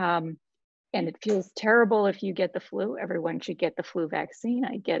 And it feels terrible if you get the flu. Everyone should get the flu vaccine.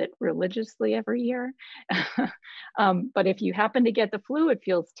 I get it religiously every year. But if you happen to get the flu, it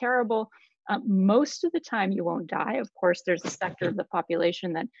feels terrible. Most of the time you won't die. Of course, there's a sector of the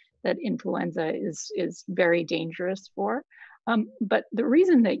population that influenza is very dangerous for. But the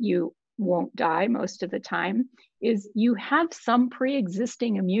reason that you won't die most of the time is you have some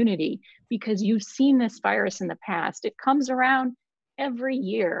pre-existing immunity because you've seen this virus in the past. It comes around every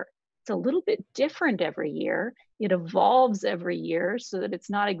year. It's a little bit different every year. It evolves every year so that it's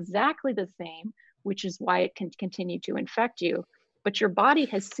not exactly the same, which is why it can continue to infect you. But your body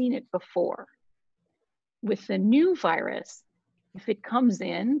has seen it before. With the new virus, if it comes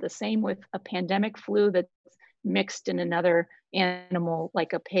in, the same with a pandemic flu that's mixed in another animal,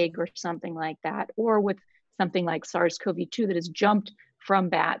 like a pig or something like that, or with something like SARS-CoV-2 that has jumped from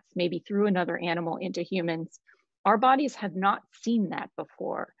bats, maybe through another animal into humans, our bodies have not seen that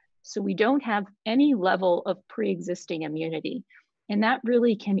before. So we don't have any level of pre-existing immunity. And that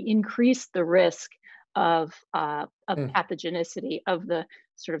really can increase the risk of pathogenicity, of the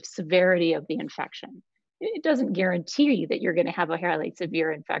sort of severity of the infection. It doesn't guarantee that you're going to have a highly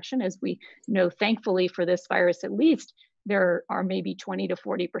severe infection. As we know, thankfully for this virus at least, there are maybe 20 to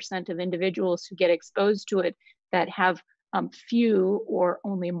 40% of individuals who get exposed to it that have few or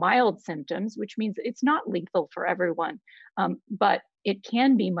only mild symptoms, which means it's not lethal for everyone. But it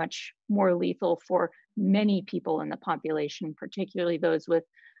can be much more lethal for many people in the population, particularly those with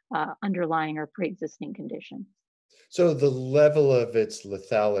underlying or pre-existing conditions. So the level of its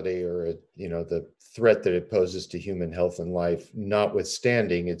lethality, or the threat that it poses to human health and life,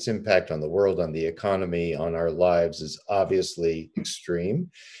 notwithstanding its impact on the world, on the economy, on our lives, is obviously extreme.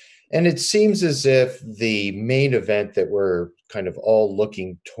 And it seems as if the main event that we're kind of all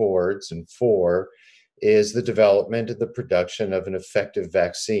looking towards and for is the development and the production of an effective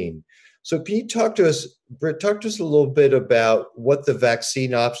vaccine. So can you talk to us, Britt, talk to us a little bit about what the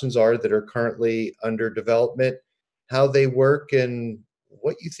vaccine options are that are currently under development, how they work, and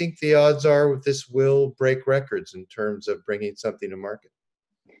what you think the odds are with this will break records in terms of bringing something to market?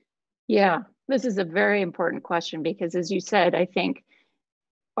 Yeah, this is a very important question because, as you said, I think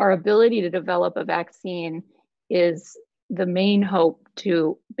our ability to develop a vaccine is the main hope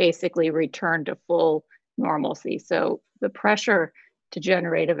to basically return to full normalcy. So the pressure to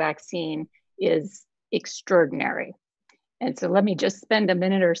generate a vaccine is extraordinary. And so let me just spend a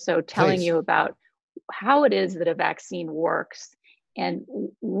minute or so telling Please. you about how it is that a vaccine works and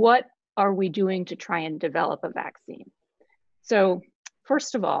what are we doing to try and develop a vaccine. So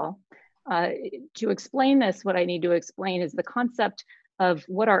first of all, to explain this, what I need to explain is the concept of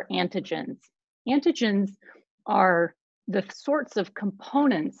what are antigens. Antigens are the sorts of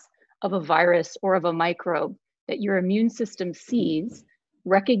components of a virus or of a microbe that your immune system sees,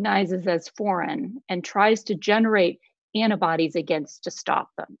 recognizes as foreign, and tries to generate antibodies against to stop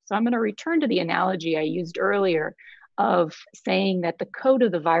them. So I'm going to return to the analogy I used earlier of saying that the code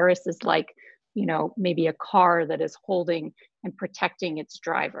of the virus is like, maybe a car that is holding and protecting its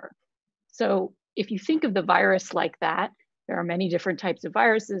driver. So if you think of the virus like that, there are many different types of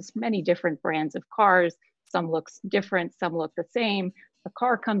viruses, many different brands of cars. Some look different, some look the same. The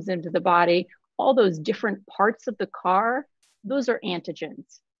car comes into the body. All those different parts of the car, those are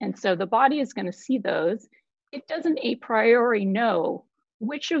antigens. And so the body is going to see those. It doesn't a priori know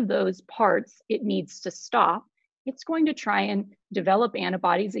which of those parts it needs to stop. It's going to try and develop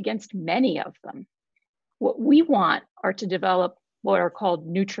antibodies against many of them. What we want are to develop what are called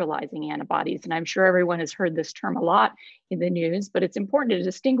neutralizing antibodies. And I'm sure everyone has heard this term a lot in the news, but it's important to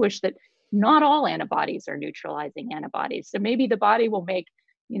distinguish that not all antibodies are neutralizing antibodies. So maybe the body will make,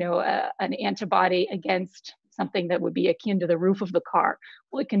 an antibody against something that would be akin to the roof of the car.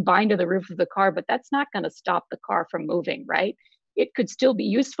 Well, it can bind to the roof of the car, but that's not going to stop the car from moving, right? It could still be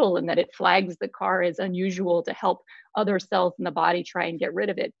useful in that it flags the car as unusual to help other cells in the body try and get rid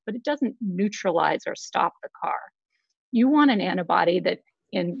of it, but it doesn't neutralize or stop the car. You want an antibody that,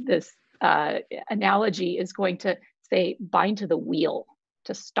 in this analogy, is going to, say, bind to the wheel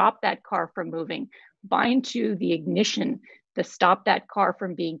to stop that car from moving, bind to the ignition to stop that car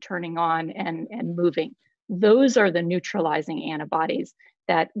from turning on and moving. Those are the neutralizing antibodies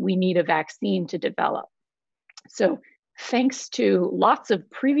that we need a vaccine to develop. So thanks to lots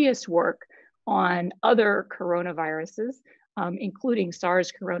of previous work on other coronaviruses, including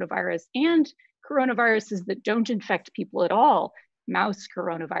SARS coronavirus and coronaviruses that don't infect people at all, mouse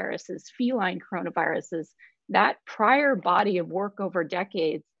coronaviruses, feline coronaviruses, that prior body of work over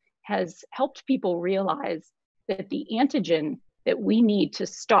decades has helped people realize that the antigen that we need to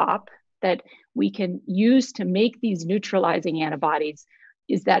stop, that we can use to make these neutralizing antibodies,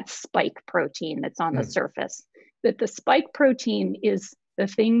 is that spike protein that's on the surface. That the spike protein is the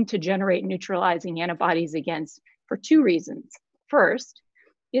thing to generate neutralizing antibodies against for two reasons. First,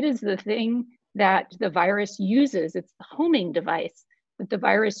 it is the thing that the virus uses, it's the homing device that the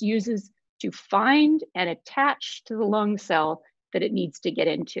virus uses to find and attach to the lung cell that it needs to get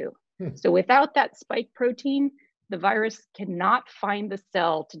into. So without that spike protein, the virus cannot find the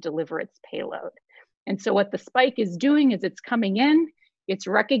cell to deliver its payload. And so what the spike is doing is it's coming in, it's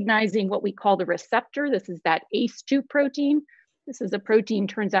recognizing what we call the receptor. This is that ACE2 protein. This is a protein,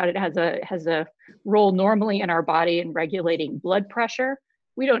 turns out it has a role normally in our body in regulating blood pressure.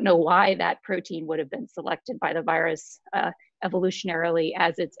 We don't know why that protein would have been selected by the virus evolutionarily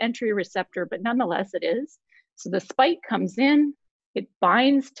as its entry receptor, but nonetheless it is. So the spike comes in, it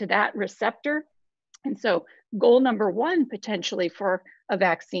binds to that receptor. And so goal number one potentially for a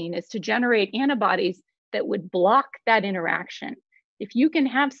vaccine is to generate antibodies that would block that interaction. If you can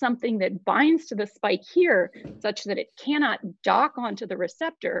have something that binds to the spike here such that it cannot dock onto the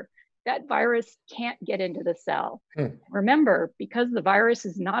receptor, that virus can't get into the cell. Remember, because the virus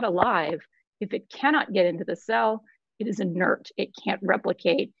is not alive, if it cannot get into the cell, it is inert. It can't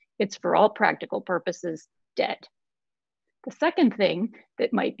replicate. It's, for all practical purposes, dead. The second thing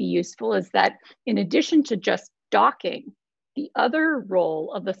that might be useful is that in addition to just docking, the other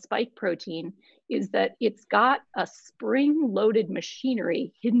role of the spike protein is that it's got a spring-loaded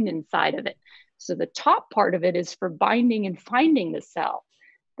machinery hidden inside of it. So the top part of it is for binding and finding the cell.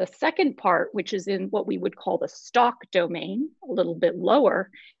 The second part, which is in what we would call the stalk domain, a little bit lower,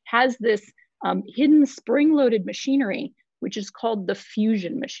 has this hidden spring-loaded machinery, which is called the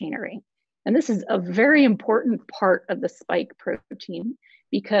fusion machinery. And this is a very important part of the spike protein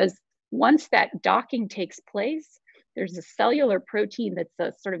because once that docking takes place, there's a cellular protein that's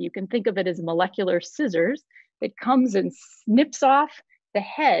a sort of, you can think of it as molecular scissors that comes and snips off the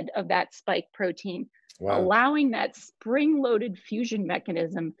head of that spike protein, allowing that spring-loaded fusion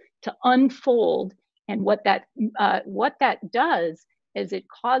mechanism to unfold. And what that does is it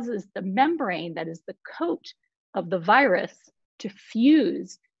causes the membrane, that is the coat of the virus, to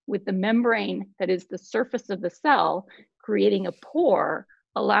fuse with the membrane that is the surface of the cell, creating a pore,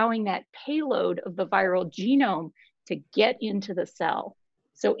 allowing that payload of the viral genome to get into the cell.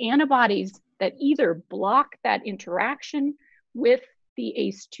 So antibodies that either block that interaction with the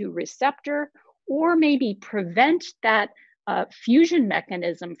ACE2 receptor, or maybe prevent that fusion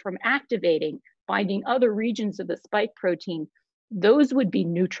mechanism from activating, binding other regions of the spike protein, those would be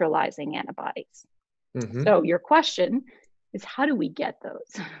neutralizing antibodies. Mm-hmm. So your question is, how do we get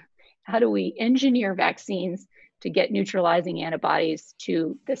those? How do we engineer vaccines to get neutralizing antibodies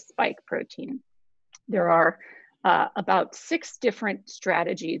to the spike protein? There are about 6 different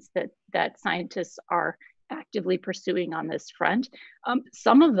strategies that scientists are actively pursuing on this front.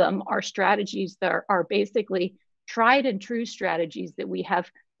 Some of them are strategies that are basically tried and true strategies that we have.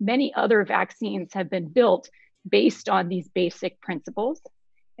 Many other vaccines have been built based on these basic principles.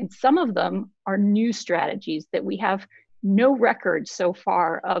 And some of them are new strategies that we have no record so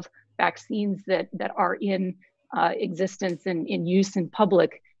far of vaccines that are in existence and in use in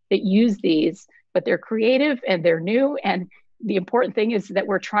public that use these, but they're creative and they're new. And the important thing is that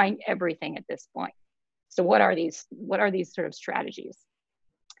we're trying everything at this point. So what are these sort of strategies?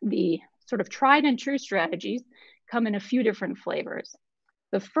 The sort of tried and true strategies come in a few different flavors.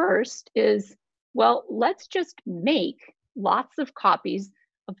 The first is, well, let's just make lots of copies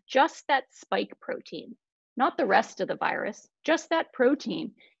of just that spike protein, not the rest of the virus, just that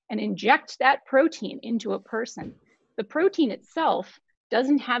protein, and inject that protein into a person. The protein itself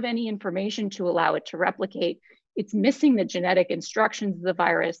doesn't have any information to allow it to replicate. It's missing the genetic instructions of the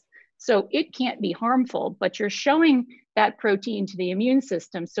virus, so it can't be harmful, but you're showing that protein to the immune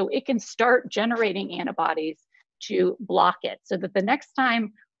system so it can start generating antibodies to block it, so that the next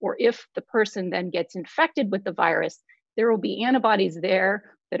time, or if the person then gets infected with the virus, there will be antibodies there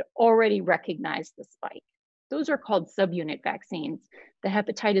that already recognize the spike. Those are called subunit vaccines. The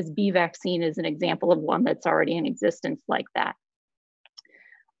hepatitis B vaccine is an example of one that's already in existence like that.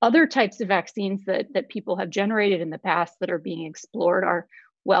 Other types of vaccines that people have generated in the past that are being explored are,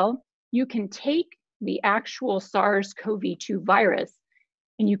 well, you can take the actual SARS-CoV-2 virus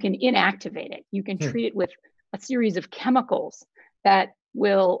and you can inactivate it. You can treat it with a series of chemicals that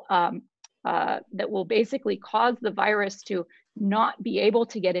will basically cause the virus to not be able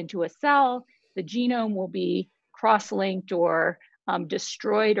to get into a cell. The genome will be cross-linked or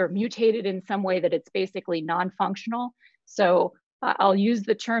destroyed or mutated in some way that it's basically non-functional. So I'll use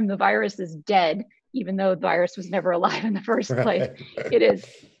the term the virus is dead, even though the virus was never alive in the first place. It is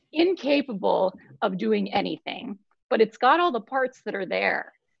incapable of doing anything, but it's got all the parts that are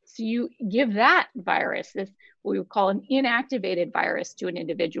there. So you give that virus, this what we would call an inactivated virus, to an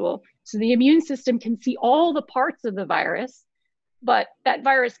individual, so the immune system can see all the parts of the virus, but that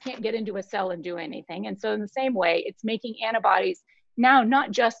virus can't get into a cell and do anything. And so in the same way, it's making antibodies now,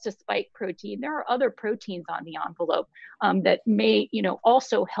 not just to spike protein. There are other proteins on the envelope that may,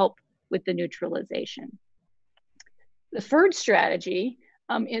 also help with the neutralization. The third strategy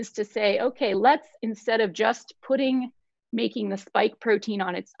is to say, okay, let's, instead of just making the spike protein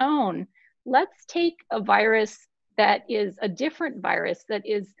on its own, let's take a virus that is a different virus that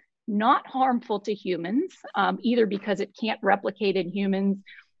is not harmful to humans, either because it can't replicate in humans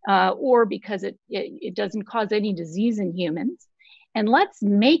or because it doesn't cause any disease in humans. And let's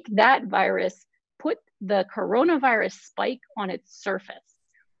make that virus put the coronavirus spike on its surface.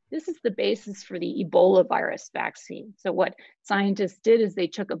 This is the basis for the Ebola virus vaccine. So what scientists did is they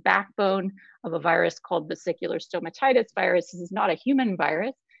took a backbone of a virus called vesicular stomatitis virus. This is not a human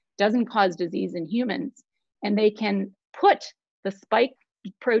virus, doesn't cause disease in humans. And they can put the spike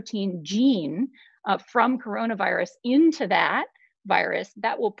protein gene from coronavirus into that virus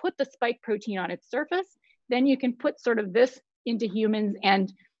that will put the spike protein on its surface. Then you can put sort of this into humans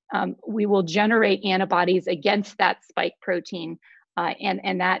and we will generate antibodies against that spike protein.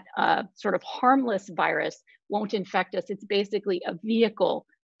 And that sort of harmless virus won't infect us. It's basically a vehicle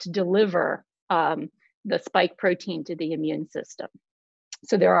to deliver the spike protein to the immune system.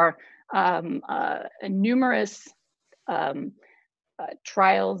 So there are numerous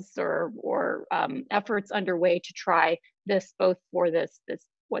trials or efforts underway to try this, both for this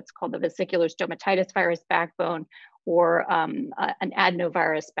what's called the vesicular stomatitis virus backbone or an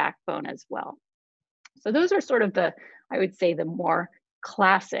adenovirus backbone as well. So those are sort of I would say, the more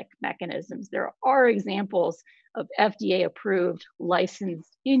classic mechanisms. There are examples of FDA-approved,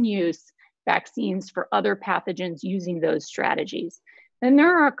 licensed, in-use vaccines for other pathogens using those strategies. And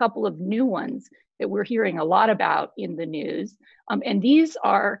there are a couple of new ones that we're hearing a lot about in the news. And these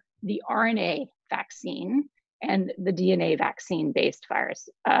are the RNA vaccine and the DNA vaccine-based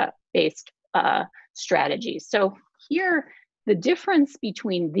virus-based strategies. So here, the difference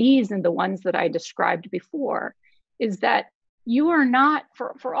between these and the ones that I described before is that you are not,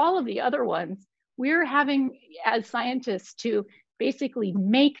 for all of the other ones, we're having, as scientists, to basically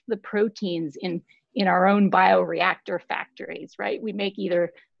make the proteins in our own bioreactor factories, right?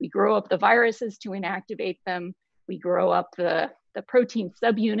 We grow up the viruses to inactivate them, we grow up the protein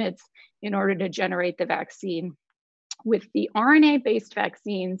subunits in order to generate the vaccine. With the RNA-based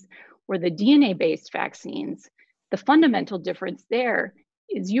vaccines or the DNA-based vaccines, the fundamental difference there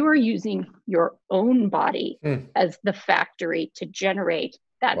is you are using your own body as the factory to generate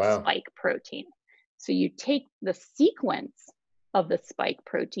that spike protein. So you take the sequence of the spike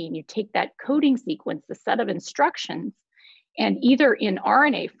protein, you take that coding sequence, the set of instructions, and either in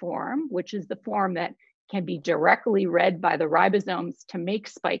RNA form, which is the form that can be directly read by the ribosomes to make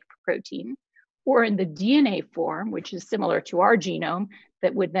spike protein, or in the DNA form, which is similar to our genome,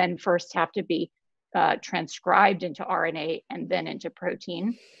 that would then first have to be transcribed into RNA and then into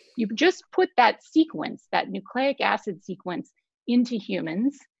protein. You just put that sequence, that nucleic acid sequence, into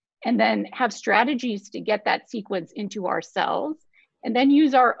humans, and then have strategies to get that sequence into our cells, and then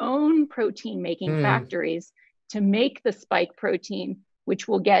use our own protein making factories to make the spike protein, which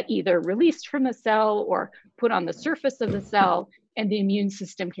will get either released from the cell or put on the surface of the cell, and the immune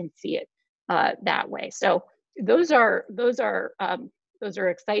system can see it that way. So those are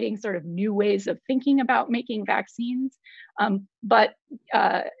exciting sort of new ways of thinking about making vaccines, but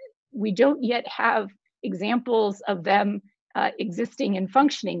we don't yet have examples of them existing and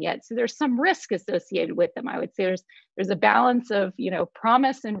functioning yet. So there's some risk associated with them. I would say there's a balance of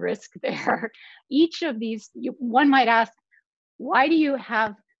promise and risk there. Each of these, one might ask, why do you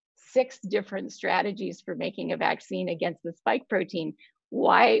have 6 different strategies for making a vaccine against the spike protein?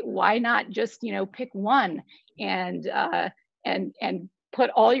 Why not just pick one and put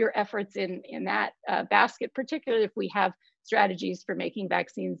all your efforts in that basket, particularly if we have strategies for making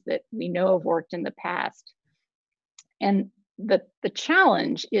vaccines that we know have worked in the past. And the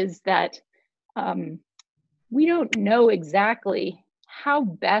challenge is that we don't know exactly how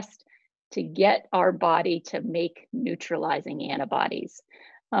best to get our body to make neutralizing antibodies.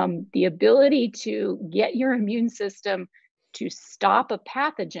 The ability to get your immune system to stop a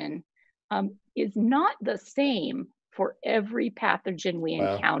pathogen is not the same for every pathogen we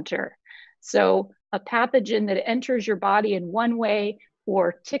encounter. So a pathogen that enters your body in one way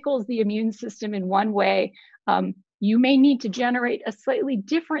or tickles the immune system in one way, you may need to generate a slightly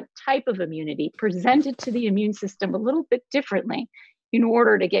different type of immunity, present it to the immune system a little bit differently in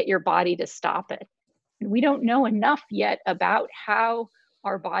order to get your body to stop it. And we don't know enough yet about how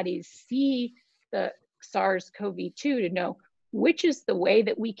our bodies see the SARS-CoV-2 to know which is the way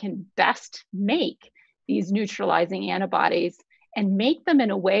that we can best make these neutralizing antibodies and make them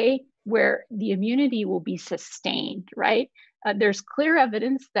in a way where the immunity will be sustained, right? There's clear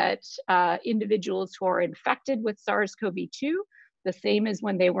evidence that individuals who are infected with SARS-CoV-2, the same as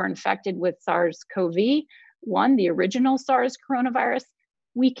when they were infected with SARS-CoV-1, the original SARS coronavirus,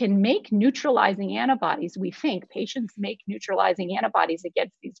 we can make neutralizing antibodies. We think patients make neutralizing antibodies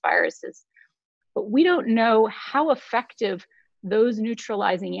against these viruses, but we don't know how effective those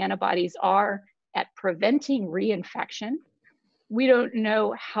neutralizing antibodies are at preventing reinfection. We don't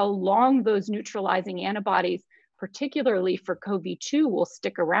know how long those neutralizing antibodies, particularly for COVID-2, will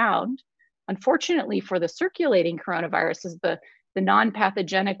stick around. Unfortunately, for the circulating coronaviruses, the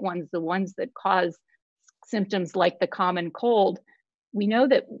non-pathogenic ones, the ones that cause symptoms like the common cold, we know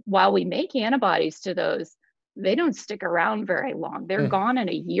that while we make antibodies to those, they don't stick around very long. They're gone in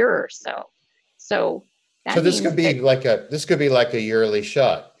a year or so. So this could be like a yearly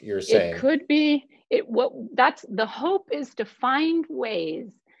shot, you're saying. It could be. That's the hope, is to find ways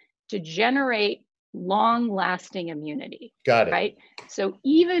to generate long-lasting immunity. Got it. Right? So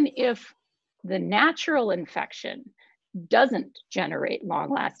even if the natural infection doesn't generate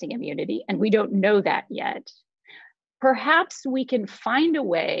long-lasting immunity, and we don't know that yet, perhaps we can find a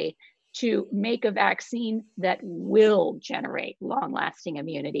way to make a vaccine that will generate long-lasting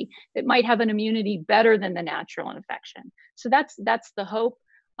immunity, that might have an immunity better than the natural infection. So that's the hope,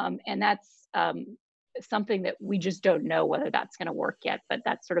 and that's something that we just don't know whether that's going to work yet, but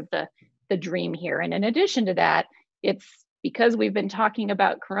that's sort of the dream here. And in addition to that, it's because we've been talking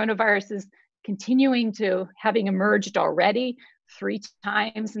about coronaviruses continuing to having emerged already 3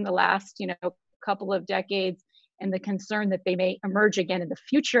 times in the last couple of decades, and the concern that they may emerge again in the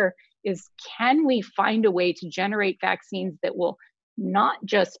future is, can we find a way to generate vaccines that will not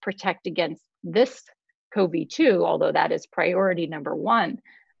just protect against this COVID-2, although that is priority number one,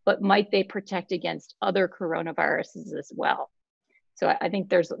 but might they protect against other coronaviruses as well? So I think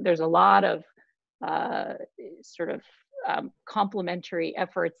there's a lot of complementary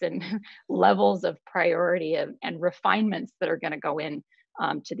efforts and levels of priority and refinements that are going to go in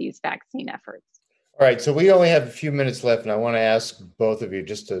to these vaccine efforts. All right, so we only have a few minutes left, and I want to ask both of you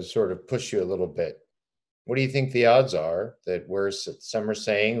just to sort of push you a little bit. What do you think the odds are that some are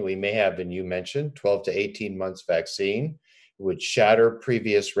saying we may have, and you mentioned, 12 to 18 months vaccine would shatter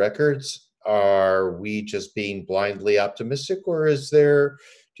previous records? Are we just being blindly optimistic, or do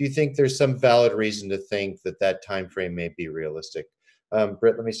you think there's some valid reason to think that time frame may be realistic?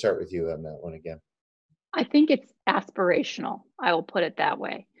 Britt, let me start with you on that one again. I think it's aspirational. I will put it that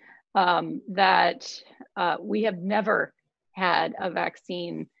way. We have never had a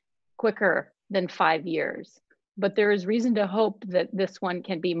vaccine quicker than 5 years, but there is reason to hope that this one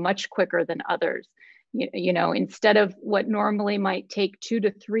can be much quicker than others. You know, instead of what normally might take 2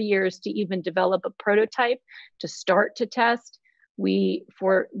 to 3 years to even develop a prototype to start to test,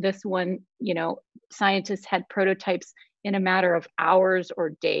 for this one, scientists had prototypes in a matter of hours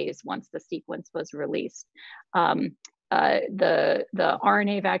or days once the sequence was released. The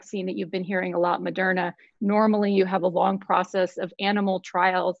RNA vaccine that you've been hearing a lot, Moderna, normally you have a long process of animal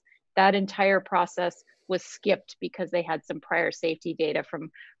trials. That entire process was skipped because they had some prior safety data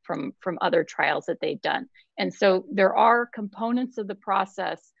from other trials that they'd done. And so there are components of the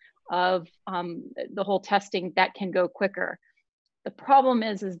process of the whole testing that can go quicker. The problem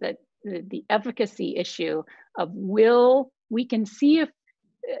is that the efficacy issue of we can see if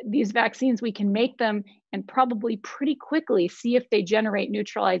these vaccines, we can make them and probably pretty quickly see if they generate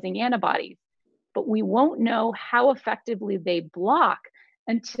neutralizing antibodies, but we won't know how effectively they block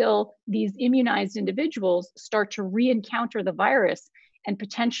until these immunized individuals start to re-encounter the virus and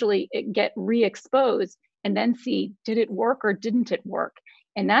potentially get re-exposed, and then see, did it work or didn't it work?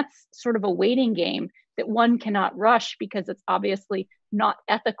 And that's sort of a waiting game that one cannot rush, because it's obviously not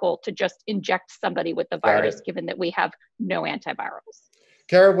ethical to just inject somebody with the virus, given that we have no antivirals.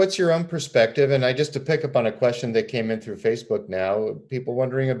 Cara, what's your own perspective? And just to pick up on a question that came in through Facebook now, people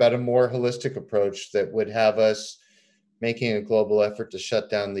wondering about a more holistic approach that would have us making a global effort to shut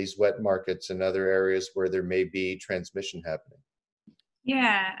down these wet markets and other areas where there may be transmission happening.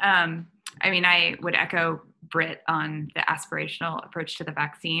 Yeah, I would echo Britt on the aspirational approach to the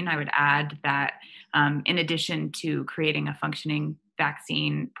vaccine. I would add that in addition to creating a functioning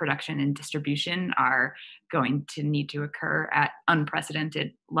vaccine, production and distribution are going to need to occur at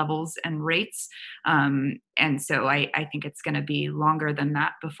unprecedented levels and rates. And so I think it's going to be longer than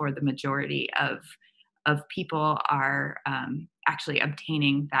that before the majority of people are actually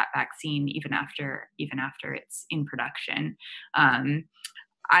obtaining that vaccine, even after it's in production.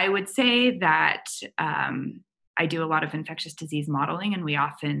 I would say that I do a lot of infectious disease modeling, and we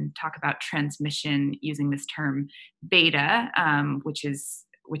often talk about transmission using this term beta, which is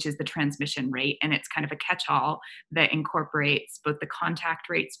the transmission rate. And it's kind of a catch-all that incorporates both the contact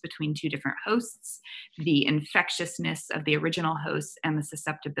rates between two different hosts, the infectiousness of the original host, and the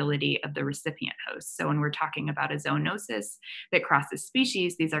susceptibility of the recipient host. So when we're talking about a zoonosis that crosses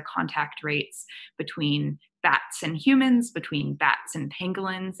species, these are contact rates between bats and humans, between bats and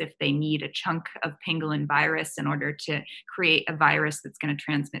pangolins, if they need a chunk of pangolin virus in order to create a virus that's going to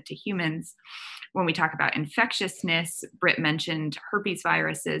transmit to humans. When we talk about infectiousness, Britt mentioned herpes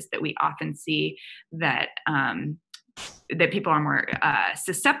viruses, that we often see that people are more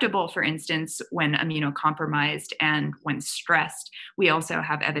susceptible, for instance, when immunocompromised and when stressed. We also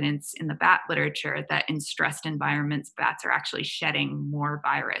have evidence in the bat literature that in stressed environments, bats are actually shedding more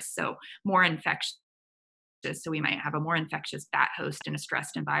virus, so more infectious. So we might have a more infectious bat host in a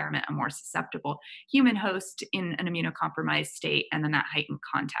stressed environment, a more susceptible human host in an immunocompromised state, and then that heightened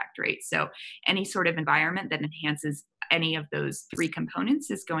contact rate. So any sort of environment that enhances any of those three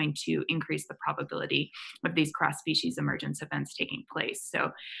components is going to increase the probability of these cross-species emergence events taking place.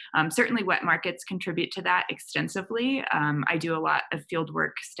 So certainly wet markets contribute to that extensively. I do a lot of field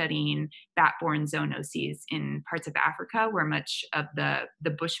work studying bat-borne zoonoses in parts of Africa, where much of the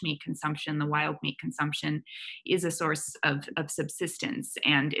bushmeat consumption, the wild meat consumption, is a source of subsistence.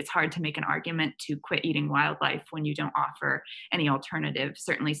 And it's hard to make an argument to quit eating wildlife when you don't offer any alternative.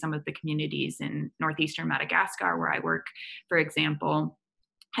 Certainly some of the communities in northeastern Madagascar, where I work, for example,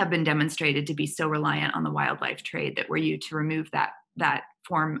 have been demonstrated to be so reliant on the wildlife trade that were you to remove that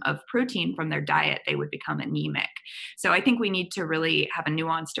form of protein from their diet, they would become anemic. So I think we need to really have a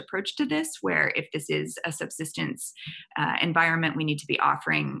nuanced approach to this, where if this is a subsistence environment, we need to be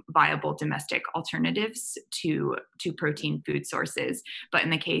offering viable domestic alternatives to protein food sources. But in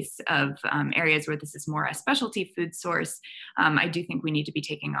the case of areas where this is more a specialty food source, I do think we need to be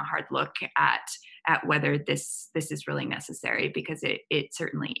taking a hard look at whether this is really necessary, because it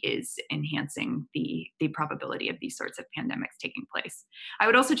certainly is enhancing the probability of these sorts of pandemics taking place. I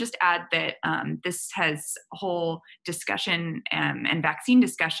would also just add that this has a whole discussion and vaccine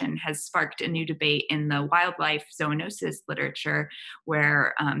discussion has sparked a new debate in the wildlife zoonosis literature,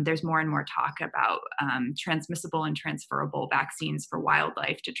 where there's more and more talk about transmissible and transferable vaccines for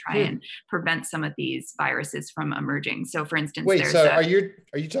wildlife to try and prevent some of these viruses from emerging. So for instance, are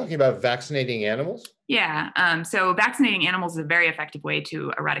you talking about vaccinating animals? Yeah. So vaccinating animals is a very effective way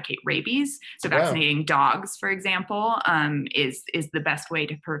to eradicate rabies. So vaccinating dogs, for example, is the best way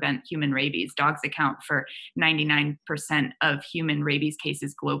to prevent human rabies. Dogs account for 99% of human rabies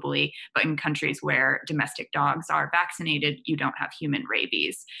cases globally, but in countries where domestic dogs are vaccinated, you don't have human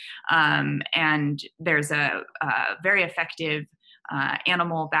rabies. And there's a very effective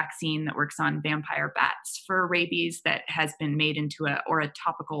animal vaccine that works on vampire bats for rabies that has been made into a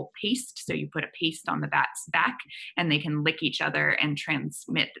topical paste. So you put a paste on the bat's back and they can lick each other and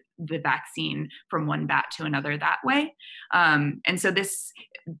transmit the vaccine from one bat to another that way. And so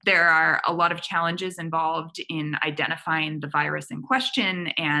there are a lot of challenges involved in identifying the virus in question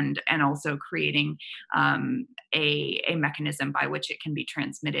and also creating a mechanism by which it can be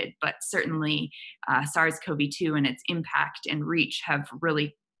transmitted. But certainly SARS-CoV-2 and its impact and reach have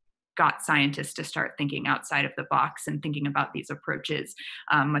really got scientists to start thinking outside of the box and thinking about these approaches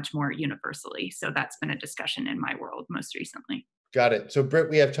much more universally. So that's been a discussion in my world most recently. Got it. So Britt,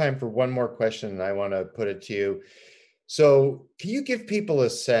 we have time for one more question, and I want to put it to you. So can you give people a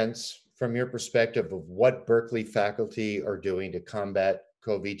sense from your perspective of what Berkeley faculty are doing to combat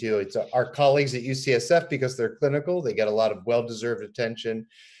COVID-2? It's our colleagues at UCSF, because they're clinical, they get a lot of well-deserved attention.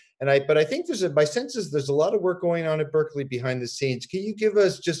 But I think my sense is there's a lot of work going on at Berkeley behind the scenes. Can you give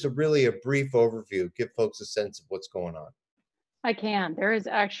us just a brief overview, give folks a sense of what's going on? I can. There is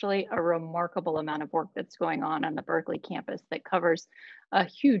actually a remarkable amount of work that's going on the Berkeley campus that covers a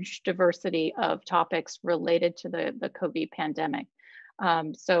huge diversity of topics related to the COVID pandemic.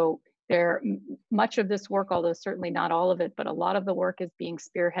 So much of this work, although certainly not all of it, but a lot of the work is being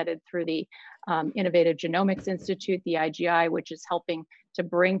spearheaded through the Innovative Genomics Institute, the IGI, which is helping to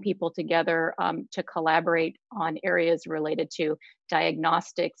bring people together to collaborate on areas related to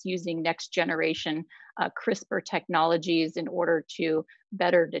diagnostics using next generation CRISPR technologies in order to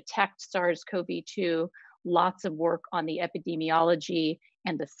better detect SARS-CoV-2, lots of work on the epidemiology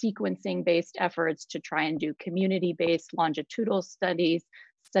and the sequencing-based efforts to try and do community-based longitudinal studies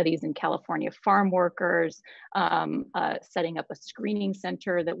in California farm workers, setting up a screening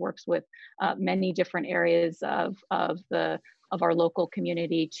center that works with many different areas of our local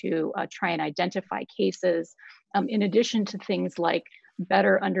community to try and identify cases, in addition to things like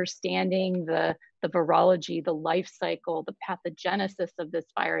better understanding the virology, the life cycle, the pathogenesis of this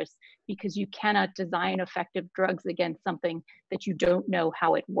virus, because you cannot design effective drugs against something that you don't know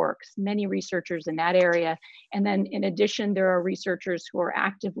how it works. Many researchers in that area. And then in addition, there are researchers who are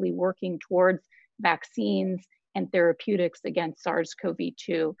actively working towards vaccines and therapeutics against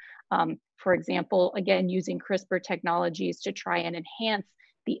SARS-CoV-2. For example, again, using CRISPR technologies to try and enhance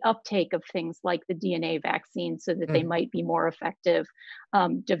the uptake of things like the DNA vaccine so that they might be more effective,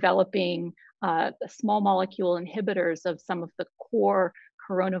 developing small molecule inhibitors of some of the core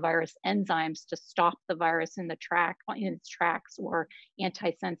coronavirus enzymes to stop the virus in its tracks, or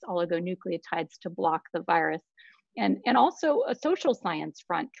antisense oligonucleotides to block the virus. And also a social science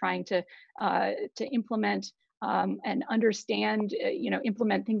front, trying to implement and understand,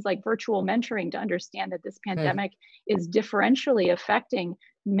 implement things like virtual mentoring to understand that this pandemic is differentially affecting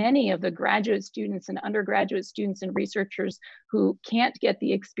many of the graduate students and undergraduate students and researchers who can't get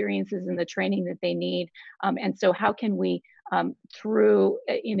the experiences and the training that they need. And so how can we,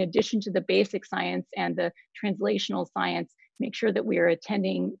 in addition to the basic science and the translational science, make sure that we are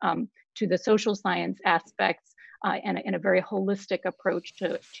attending to the social science aspects and a very holistic approach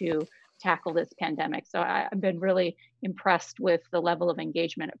to tackle this pandemic. So I've been really impressed with the level of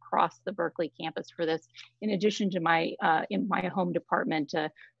engagement across the Berkeley campus for this. In addition to in my home department,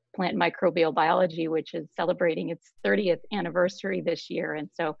 plant microbial biology, which is celebrating its 30th anniversary this year. And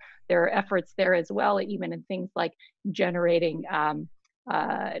so there are efforts there as well, even in things like generating hand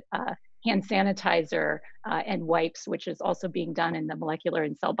sanitizer and wipes, which is also being done in the molecular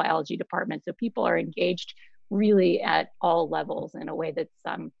and cell biology department. So people are engaged really at all levels in a way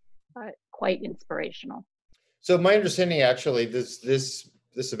that's quite inspirational. So my understanding, actually, this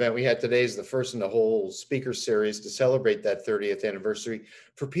event we had today is the first in the whole speaker series to celebrate that 30th anniversary.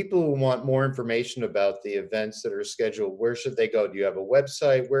 For people who want more information about the events that are scheduled, where should they go? Do you have a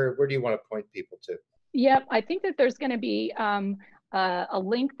website? Where do you want to point people to? Yep, I think that there's going to be a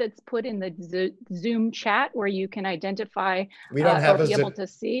link that's put in the Zoom chat where you can identify We don't have or be able to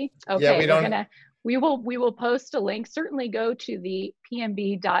see. Okay, yeah, we will post a link. Certainly go to the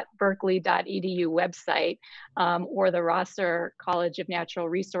pmb.berkeley.edu website or the Rosser College of Natural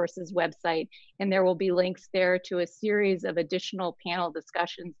Resources website, and there will be links there to a series of additional panel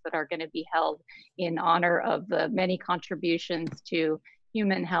discussions that are going to be held in honor of the many contributions to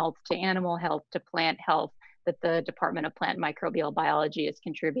human health, to animal health, to plant health that the Department of Plant and Microbial Biology has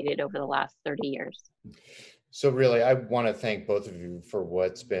contributed over the last 30 years. So really, I want to thank both of you for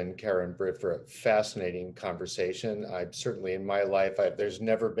what's been, Cara and Britt, for a fascinating conversation. I'm certainly in my life, there's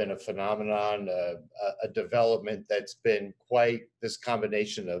never been a phenomenon, a development that's been quite this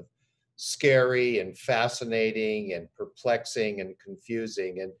combination of scary and fascinating and perplexing and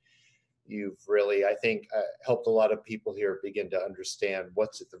confusing. And you've really, I think, helped a lot of people here begin to understand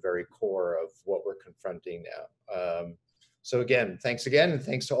what's at the very core of what we're confronting now. So again, and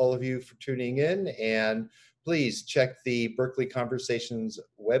thanks to all of you for tuning in. And please check the Berkeley Conversations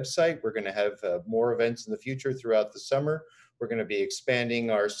website. We're going to have more events in the future throughout the summer. We're going to be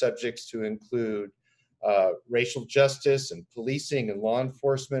expanding our subjects to include racial justice and policing and law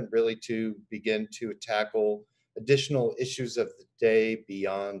enforcement, really to begin to tackle additional issues of the day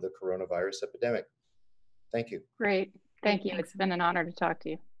beyond the coronavirus epidemic. Thank you. Great. Thank you. It's been an honor to talk to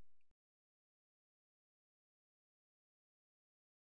you.